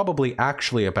 it's probably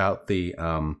actually about the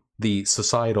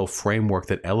societal framework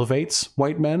that elevates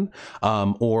white men,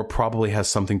 or probably has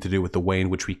something to do with the way in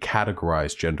which we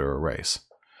categorize gender or race.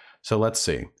 So let's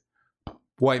see.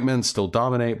 White men still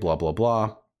dominate, blah, blah,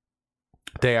 blah.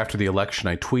 Day after the election,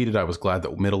 I tweeted I was glad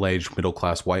that middle-aged,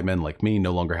 middle-class white men like me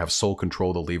no longer have sole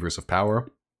control of the levers of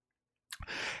power.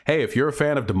 Hey, if you're a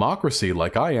fan of democracy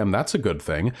like I am, that's a good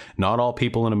thing. Not all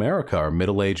people in America are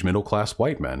middle-aged, middle-class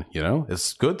white men, you know?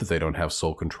 It's good that they don't have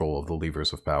sole control of the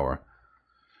levers of power.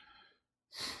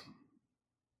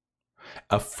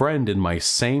 A friend in my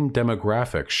same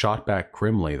demographic shot back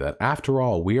grimly that, after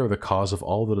all, we are the cause of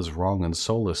all that is wrong and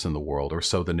soulless in the world, or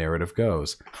so the narrative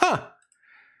goes. Huh!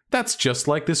 That's just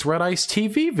like this Red Ice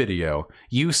TV video.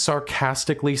 You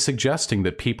sarcastically suggesting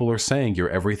that people are saying your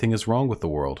everything is wrong with the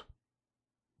world.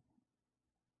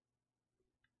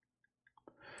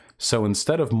 So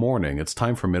instead of mourning, it's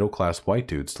time for middle-class white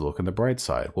dudes to look on the bright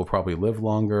side. We'll probably live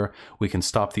longer. We can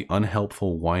stop the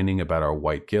unhelpful whining about our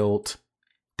white guilt.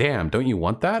 Damn, don't you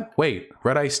want that? Wait,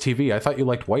 Red Ice TV, I thought you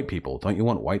liked white people. Don't you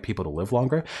want white people to live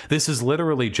longer? This is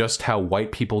literally just how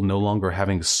white people no longer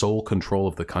having sole control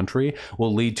of the country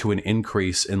will lead to an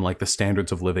increase in like the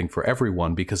standards of living for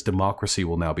everyone, because democracy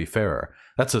will now be fairer.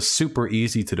 That's a super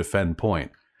easy to defend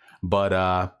point.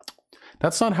 But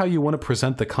that's not how you want to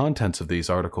present the contents of these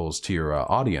articles to your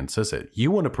audience, is it? You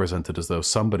want to present it as though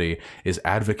somebody is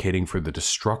advocating for the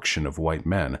destruction of white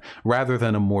men, rather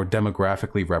than a more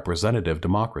demographically representative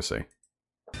democracy.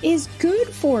 Is good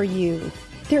for you.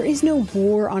 There is no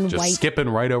war on just white... skipping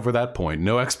right over that point.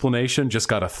 No explanation, just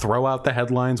gotta throw out the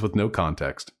headlines with no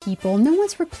context. people. No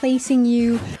one's replacing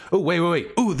you. Oh,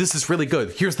 wait. Ooh, this is really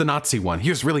good. Here's the Nazi one.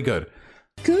 Here's really good.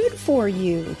 Good for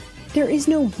you. There is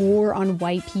no war on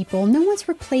white people. No one's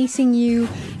replacing you.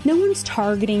 No one's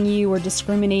targeting you or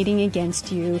discriminating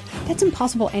against you. That's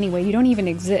impossible anyway. You don't even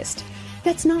exist.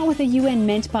 That's not what the UN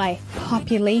meant by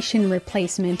population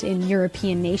replacement in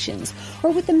European nations,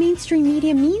 or what the mainstream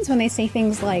media means when they say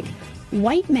things like,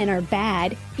 white men are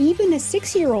bad, even a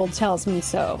 6-year-old tells me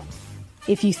so.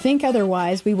 If you think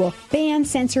otherwise, we will ban,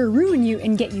 censor, ruin you,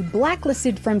 and get you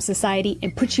blacklisted from society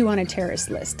and put you on a terrorist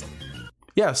list.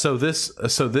 Yeah, so this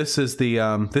is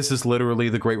this is literally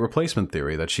the Great Replacement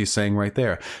theory that she's saying right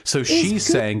there. So she's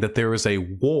saying that there is a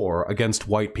war against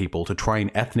white people to try and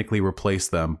ethnically replace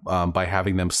them by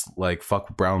having them like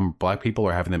fuck black people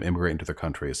or having them immigrate into their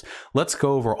countries. Let's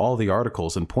go over all the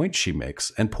articles and points she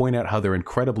makes and point out how they're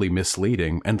incredibly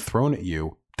misleading and thrown at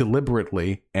you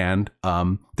deliberately and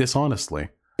dishonestly.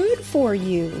 Good for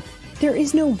you. There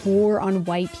is no war on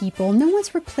white people. No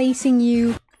one's replacing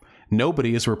you.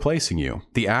 Nobody is replacing you.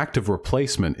 The act of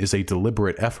replacement is a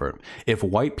deliberate effort. If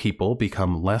white people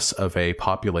become less of a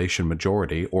population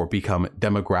majority or become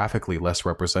demographically less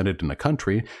represented in the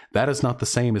country, that is not the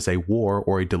same as a war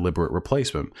or a deliberate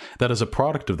replacement. That is a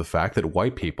product of the fact that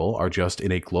white people are just,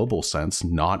 in a global sense,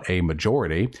 not a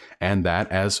majority, and that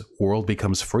as world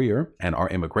becomes freer and our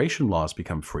immigration laws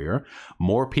become freer,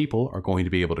 more people are going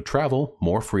to be able to travel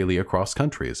more freely across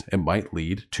countries. It might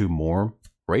lead to more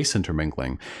race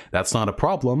intermingling. That's not a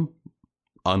problem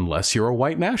unless you're a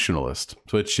white nationalist,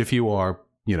 which if you are,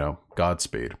 you know,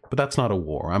 Godspeed. But that's not a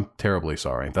war. I'm terribly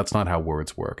sorry. That's not how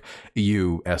words work.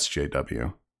 You,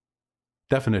 SJW.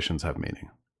 Definitions have meaning.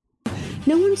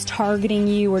 No one's targeting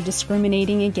you or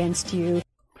discriminating against you.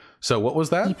 So what was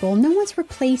that? People, no one's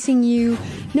replacing you.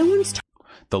 No one's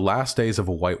the last days of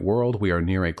a white world. We are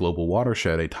near a global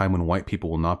watershed, a time when white people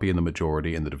will not be in the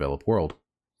majority in the developed world.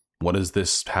 What does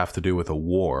this have to do with a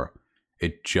war?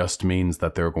 It just means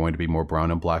that there are going to be more brown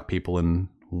and black people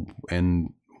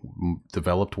in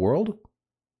developed world.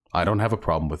 I don't have a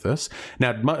problem with this.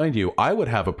 Now, mind you, I would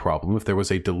have a problem if there was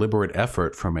a deliberate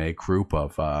effort from a group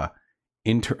of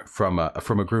from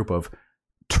a group of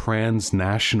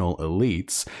transnational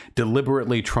elites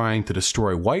deliberately trying to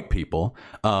destroy white people.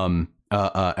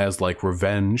 As like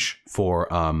revenge for,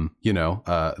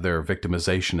 their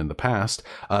victimization in the past,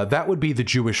 that would be the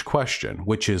Jewish question,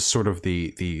 which is sort of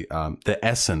the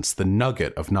essence, the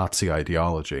nugget of Nazi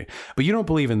ideology. But you don't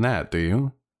believe in that, do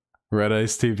you? Red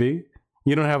Ice TV?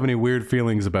 You don't have any weird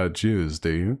feelings about Jews,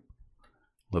 do you?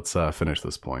 Let's finish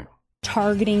this point.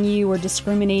 Targeting you or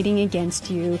discriminating against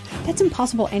you. That's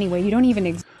impossible anyway. You don't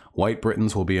even White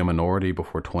Britons will be a minority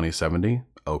before 2070.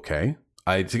 Okay.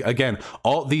 Again,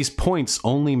 all these points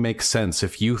only make sense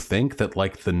if you think that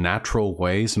like the natural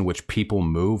ways in which people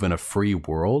move in a free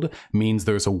world means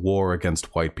there's a war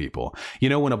against white people. You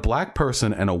know, when a black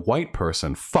person and a white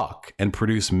person fuck and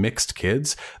produce mixed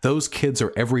kids, those kids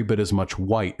are every bit as much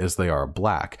white as they are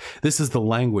black. This is the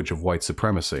language of white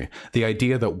supremacy. The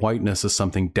idea that whiteness is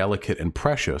something delicate and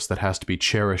precious that has to be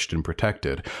cherished and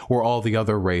protected, where all the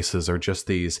other races are just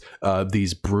these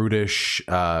brutish,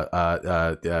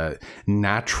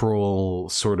 natural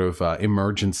sort of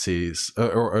emergencies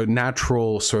or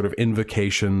natural sort of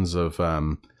invocations of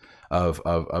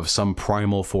some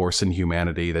primal force in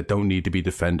humanity that don't need to be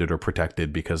defended or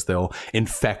protected because they'll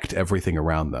infect everything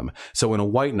around them. So when a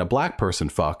white and a black person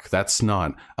fuck, that's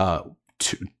not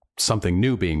something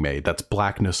new being made. That's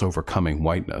blackness overcoming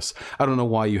whiteness. I don't know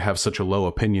why you have such a low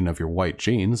opinion of your white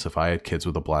genes. If I had kids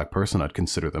with a black person, I'd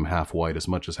consider them half white as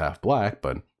much as half black,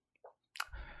 but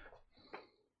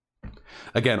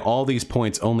again, all these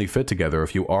points only fit together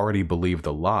if you already believe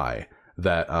the lie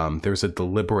that there's a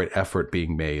deliberate effort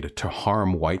being made to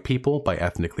harm white people by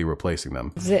ethnically replacing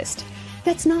them. Exist.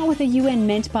 That's not what the UN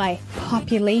meant by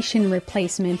population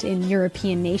replacement in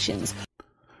European nations.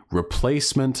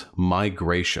 Replacement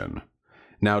migration.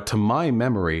 Now, to my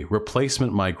memory,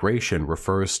 replacement migration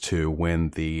refers to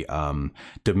when the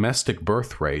domestic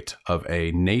birth rate of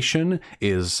a nation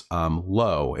is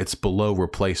low. It's below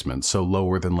replacement, so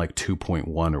lower than like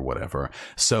 2.1 or whatever.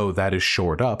 So that is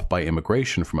shored up by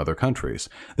immigration from other countries.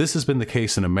 This has been the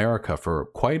case in America for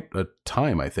quite a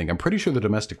time, I think. I'm pretty sure the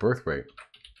domestic birth rate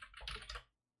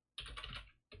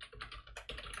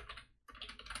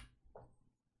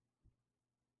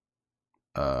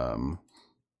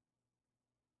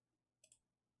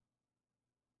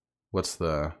what's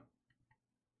the...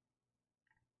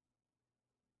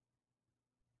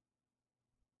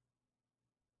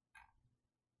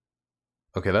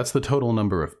 Okay, that's the total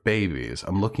number of babies.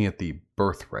 I'm looking at the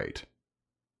birth rate.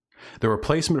 The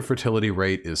replacement fertility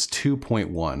rate is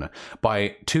 2.1.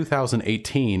 By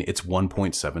 2018, it's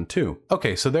 1.72.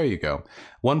 Okay, so there you go.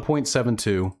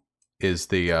 1.72 is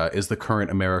the current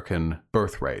American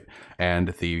birth rate,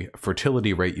 and the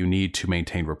fertility rate you need to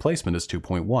maintain replacement is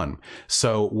 2.1.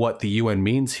 So what the UN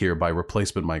means here by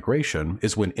replacement migration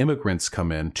is when immigrants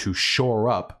come in to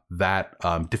shore up that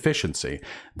deficiency.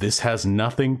 This has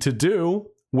nothing to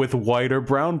do with white or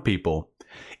brown people.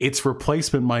 It's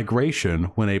replacement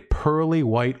migration when a pearly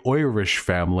white Irish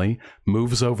family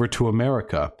moves over to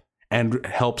America and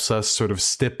helps us sort of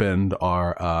stipend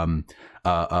our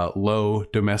low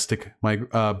domestic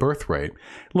birth rate.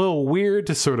 A little weird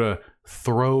to sort of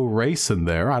throw race in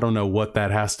there. I don't know what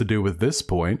that has to do with this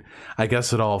point. I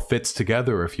guess it all fits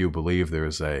together if you believe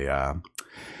there's a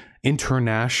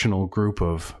international group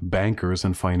of bankers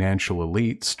and financial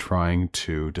elites trying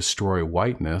to destroy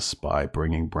whiteness by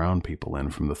bringing brown people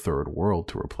in from the third world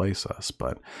to replace us.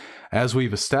 But as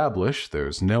we've established,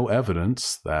 there's no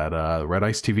evidence that Red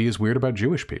Ice TV is weird about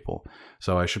Jewish people.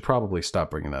 So I should probably stop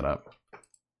bringing that up.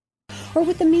 Or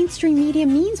what the mainstream media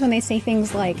means when they say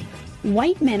things like,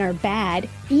 white men are bad,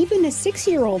 even a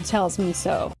 6-year-old tells me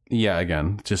so. Yeah,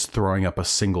 again, just throwing up a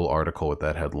single article with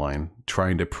that headline,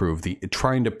 trying to prove the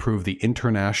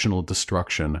international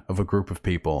destruction of a group of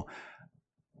people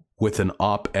with an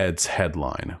op-ed's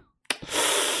headline.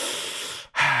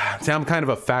 See, I'm kind of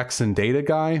a facts and data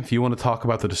guy. If you want to talk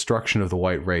about the destruction of the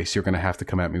white race, you're going to have to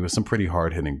come at me with some pretty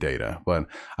hard-hitting data. But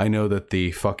I know that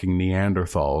the fucking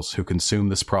Neanderthals who consume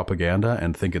this propaganda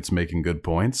and think it's making good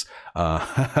points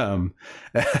can't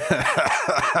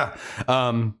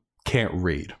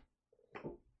read.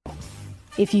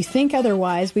 If you think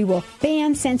otherwise, we will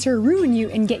ban, censor, ruin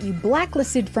you, and get you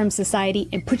blacklisted from society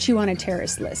and put you on a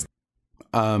terrorist list.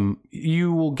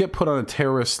 You will get put on a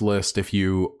terrorist list if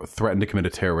you threaten to commit a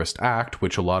terrorist act,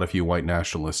 which a lot of you white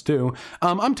nationalists do.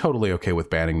 I'm totally okay with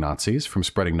banning Nazis from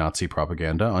spreading Nazi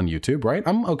propaganda on YouTube, right?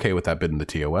 I'm okay with that bit in the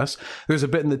TOS. There's a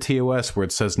bit in the TOS where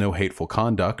it says no hateful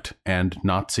conduct, and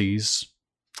Nazis,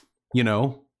 you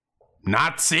know,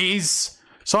 Nazis.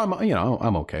 So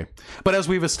I'm okay. But as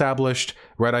we've established,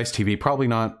 Red Ice TV, probably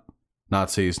not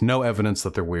Nazis. No evidence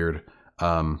that they're weird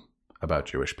about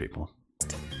Jewish people.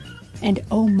 And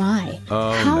oh my,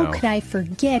 how could I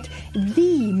forget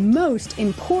the most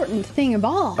important thing of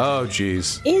all? Oh,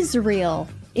 geez. Israel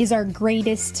is our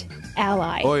greatest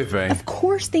ally. Oy vey. Of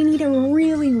course they need a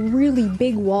really, really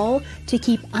big wall to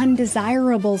keep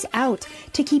undesirables out,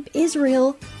 to keep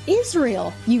Israel,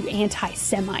 you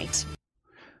anti-Semite.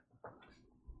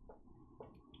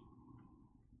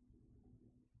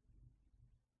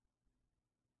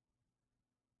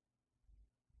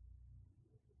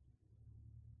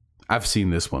 I've seen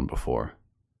this one before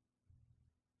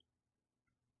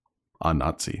on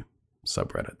Nazi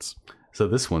subreddits. So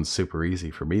this one's super easy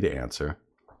for me to answer.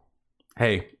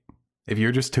 Hey, if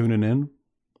you're just tuning in,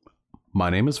 my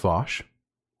name is Vosh.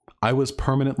 I was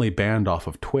permanently banned off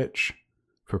of Twitch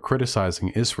for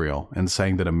criticizing Israel and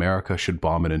saying that America should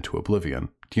bomb it into oblivion.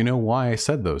 Do you know why I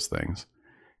said those things?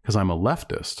 Because I'm a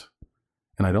leftist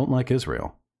and I don't like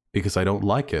Israel because I don't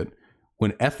like it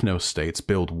when ethno-states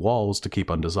build walls to keep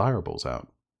undesirables out.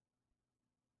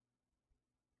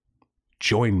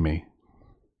 Join me.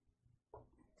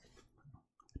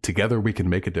 Together we can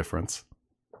make a difference.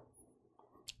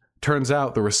 Turns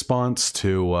out the response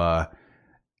to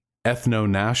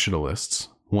ethno-nationalists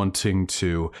wanting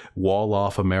to wall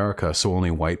off America so only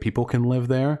white people can live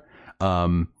there,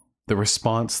 the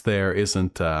response there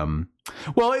isn't,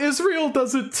 well, Israel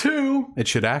does it too. It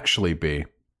should actually be,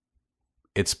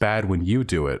 it's bad when you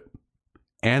do it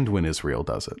and when Israel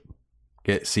does it.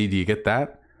 Do you get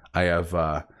that? I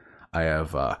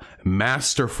have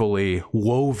masterfully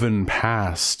woven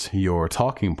past your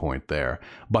talking point there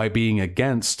by being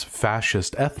against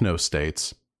fascist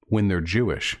ethno-states when they're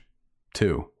Jewish,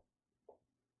 too.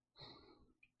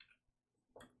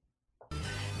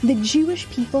 The Jewish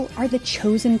people are the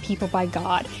chosen people by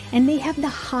God, and they have the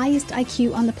highest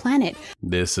IQ on the planet.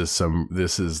 This is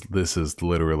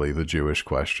literally the Jewish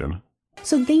question.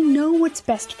 So they know what's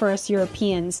best for us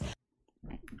Europeans.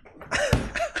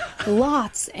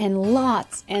 Lots and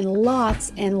lots and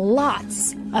lots and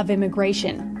lots of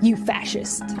immigration, you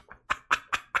fascist.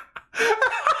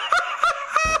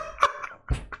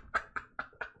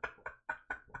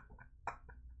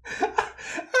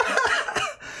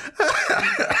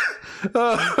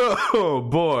 Oh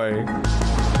boy.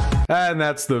 And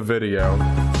that's the video.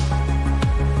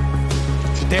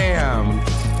 Damn.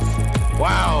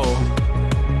 Wow.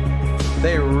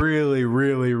 They really,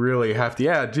 really, really have to.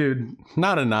 Yeah, dude,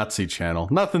 not a Nazi channel.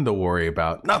 Nothing to worry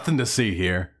about. Nothing to see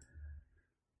here.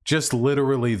 Just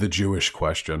literally the Jewish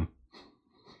question.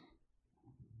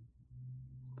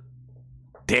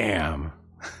 Damn.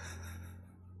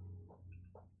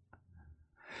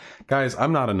 Guys,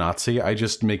 I'm not a Nazi. I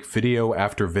just make video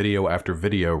after video after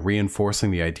video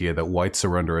reinforcing the idea that whites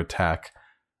are under attack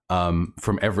from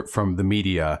the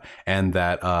media, and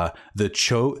that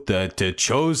the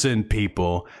chosen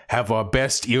people have our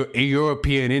best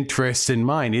European interests in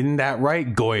mind. Isn't that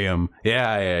right, Goyim?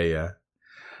 Yeah.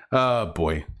 Oh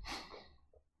boy.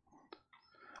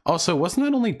 Also, wasn't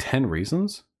that only 10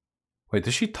 reasons? Wait,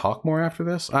 does she talk more after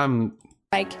this?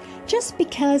 Like, just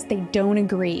because they don't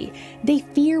agree, they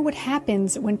fear what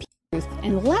happens when people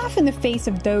and laugh in the face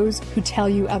of those who tell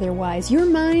you otherwise. Your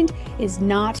mind is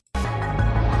not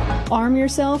Arm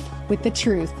yourself with the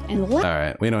truth and let. All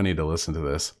right, we don't need to listen to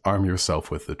this. Arm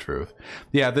yourself with the truth.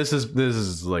 Yeah, this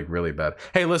is like really bad.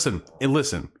 Hey, listen.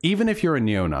 Even if you're a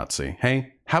neo-Nazi,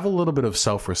 hey, have a little bit of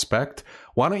self-respect.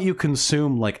 Why don't you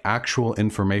consume like actual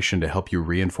information to help you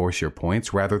reinforce your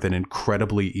points rather than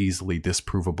incredibly easily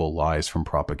disprovable lies from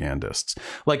propagandists?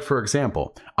 Like, for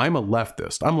example, I'm a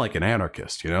leftist. I'm like an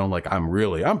anarchist, you know, like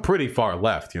I'm pretty far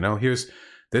left, you know.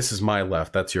 This is my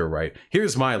left. That's your right.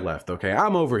 Here's my left. Okay.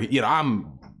 I'm over here. You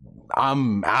know,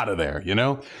 I'm out of there, you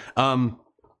know? I'm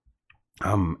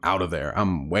out of there.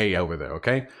 I'm way over there.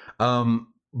 Okay.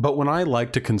 But when I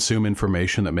like to consume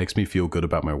information that makes me feel good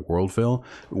about my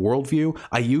worldview,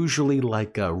 I usually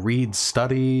like read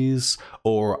studies,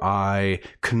 or I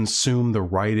consume the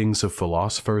writings of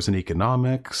philosophers and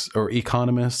economists,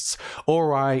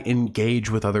 or I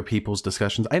engage with other people's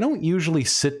discussions. I don't usually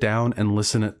sit down and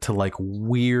listen to like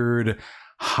weird,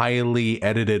 highly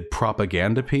edited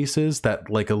propaganda pieces that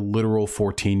like a literal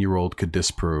 14-year-old could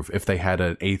disprove if they had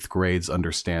an eighth grader's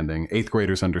understanding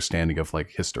of like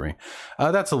history.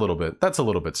 That's a little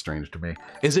bit strange to me.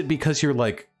 Is it because you're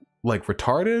like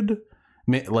retarded?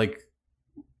 Like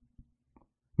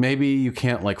maybe you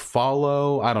can't like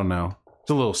follow? I don't know.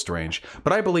 It's a little strange,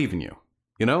 but I believe in you.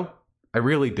 You know, I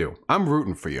really do. I'm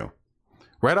rooting for you.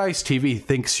 Red Ice TV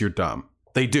thinks you're dumb.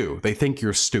 They do. They think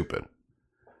you're stupid.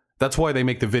 That's why they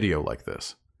make the video like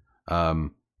this. But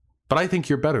I think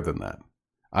you're better than that.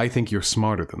 I think you're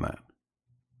smarter than that.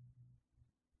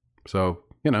 So,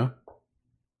 you know,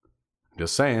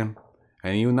 just saying.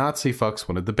 Any of you Nazi fucks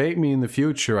want to debate me in the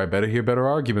future, I better hear better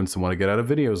arguments and want to get out of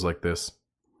videos like this.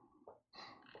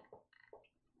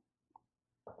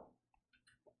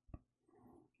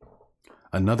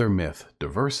 Another myth.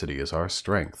 Diversity is our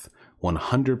strength.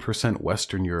 100%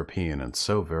 Western European and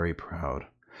so very proud.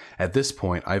 At this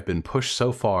point, I've been pushed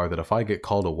so far that if I get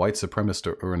called a white supremacist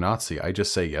or a Nazi, I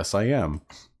just say, yes, I am.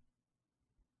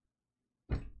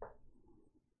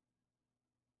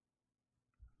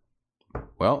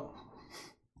 Well,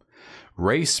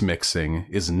 race mixing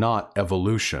is not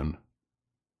evolution.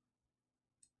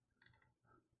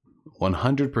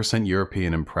 100%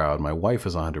 European and proud. My wife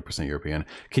is 100% European.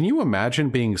 Can you imagine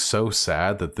being so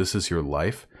sad that this is your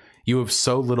life? You have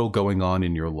so little going on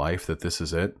in your life that this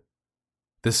is it?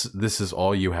 This is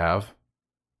all you have?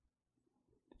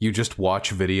 You just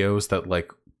watch videos that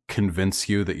like convince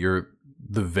you that you're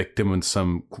the victim in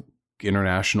some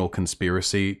international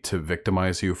conspiracy to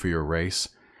victimize you for your race,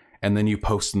 and then you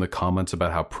post in the comments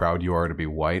about how proud you are to be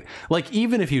white. Like,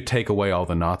 even if you take away all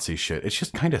the Nazi shit, it's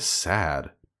just kind of sad.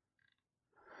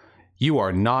 You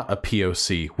are not a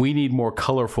POC. We need more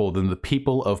colorful than the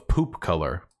people of poop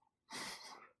color.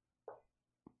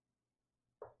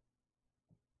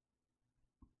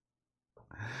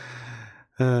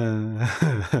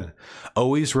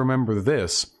 Always remember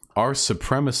this. Our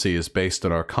supremacy is based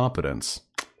on our competence.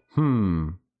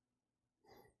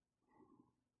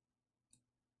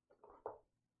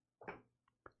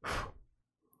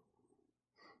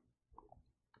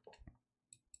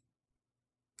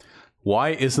 Why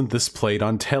isn't this played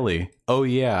on telly? Oh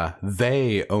yeah,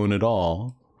 they own it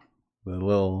all. The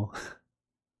little...